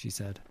 she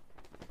said.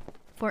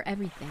 "for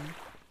everything."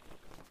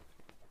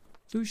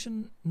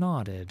 Lucian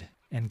nodded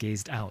and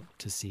gazed out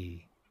to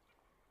sea,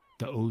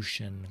 the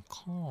ocean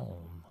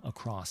calm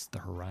across the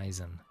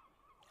horizon.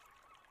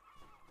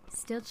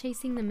 "Still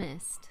chasing the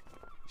mist,"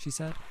 she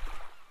said.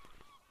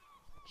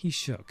 He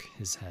shook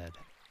his head.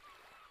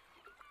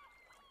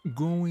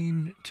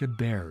 "Going to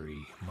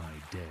bury my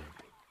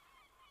dead."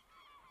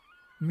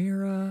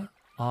 Mira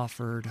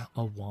offered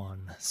a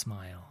wan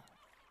smile.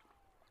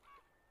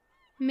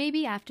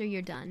 "Maybe after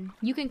you're done,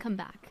 you can come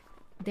back.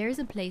 There's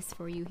a place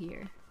for you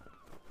here."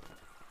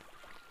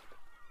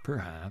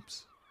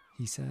 "Perhaps,"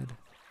 he said.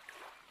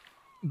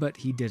 But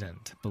he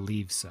didn't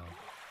believe so.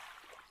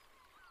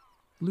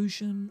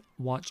 Lucian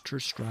watched her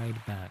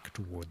stride back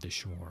toward the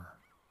shore.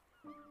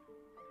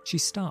 She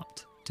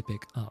stopped to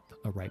pick up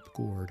a ripe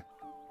gourd,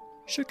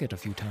 shook it a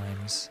few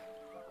times,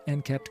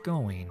 and kept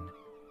going,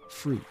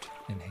 fruit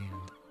in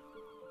hand.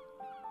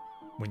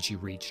 When she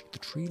reached the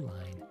tree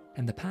line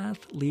and the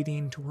path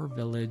leading to her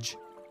village,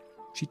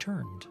 she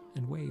turned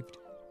and waved.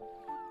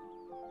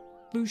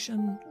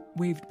 Lucian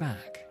waved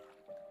back,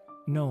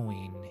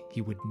 knowing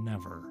he would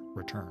never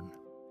return.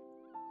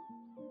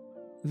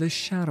 The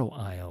Shadow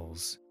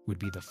Isles would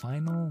be the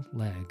final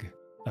leg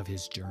of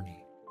his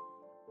journey.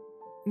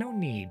 No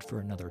need for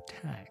another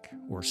tack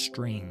or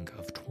string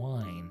of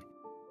twine.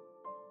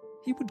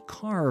 He would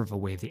carve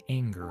away the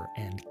anger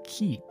and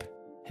keep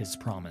his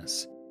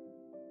promise.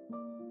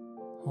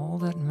 All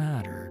that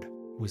mattered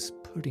was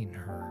putting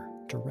her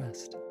to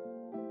rest.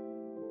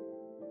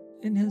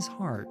 In his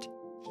heart,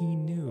 he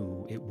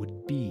knew it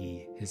would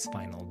be his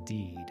final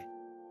deed.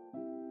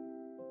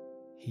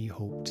 He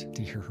hoped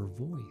to hear her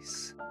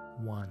voice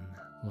one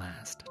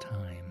last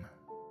time.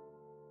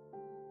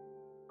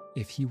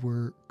 If he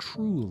were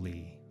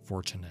truly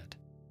fortunate,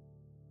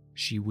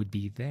 she would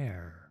be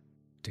there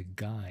to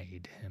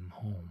guide him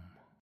home.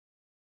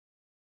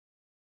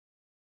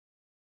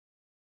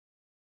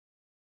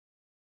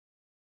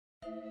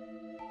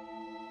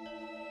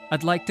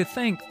 I'd like to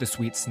thank the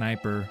Sweet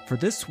Sniper for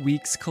this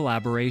week's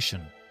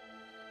collaboration.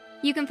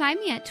 You can find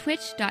me at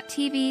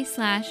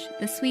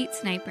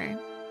twitch.tv/thesweetsniper.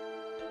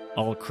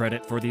 All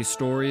credit for these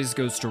stories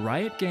goes to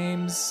Riot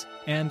Games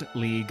and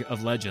League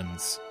of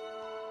Legends.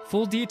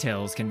 Full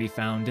details can be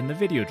found in the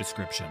video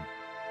description.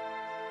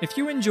 If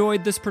you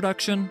enjoyed this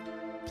production,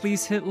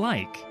 please hit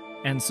like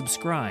and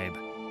subscribe.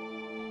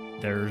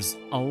 There's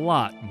a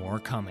lot more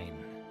coming.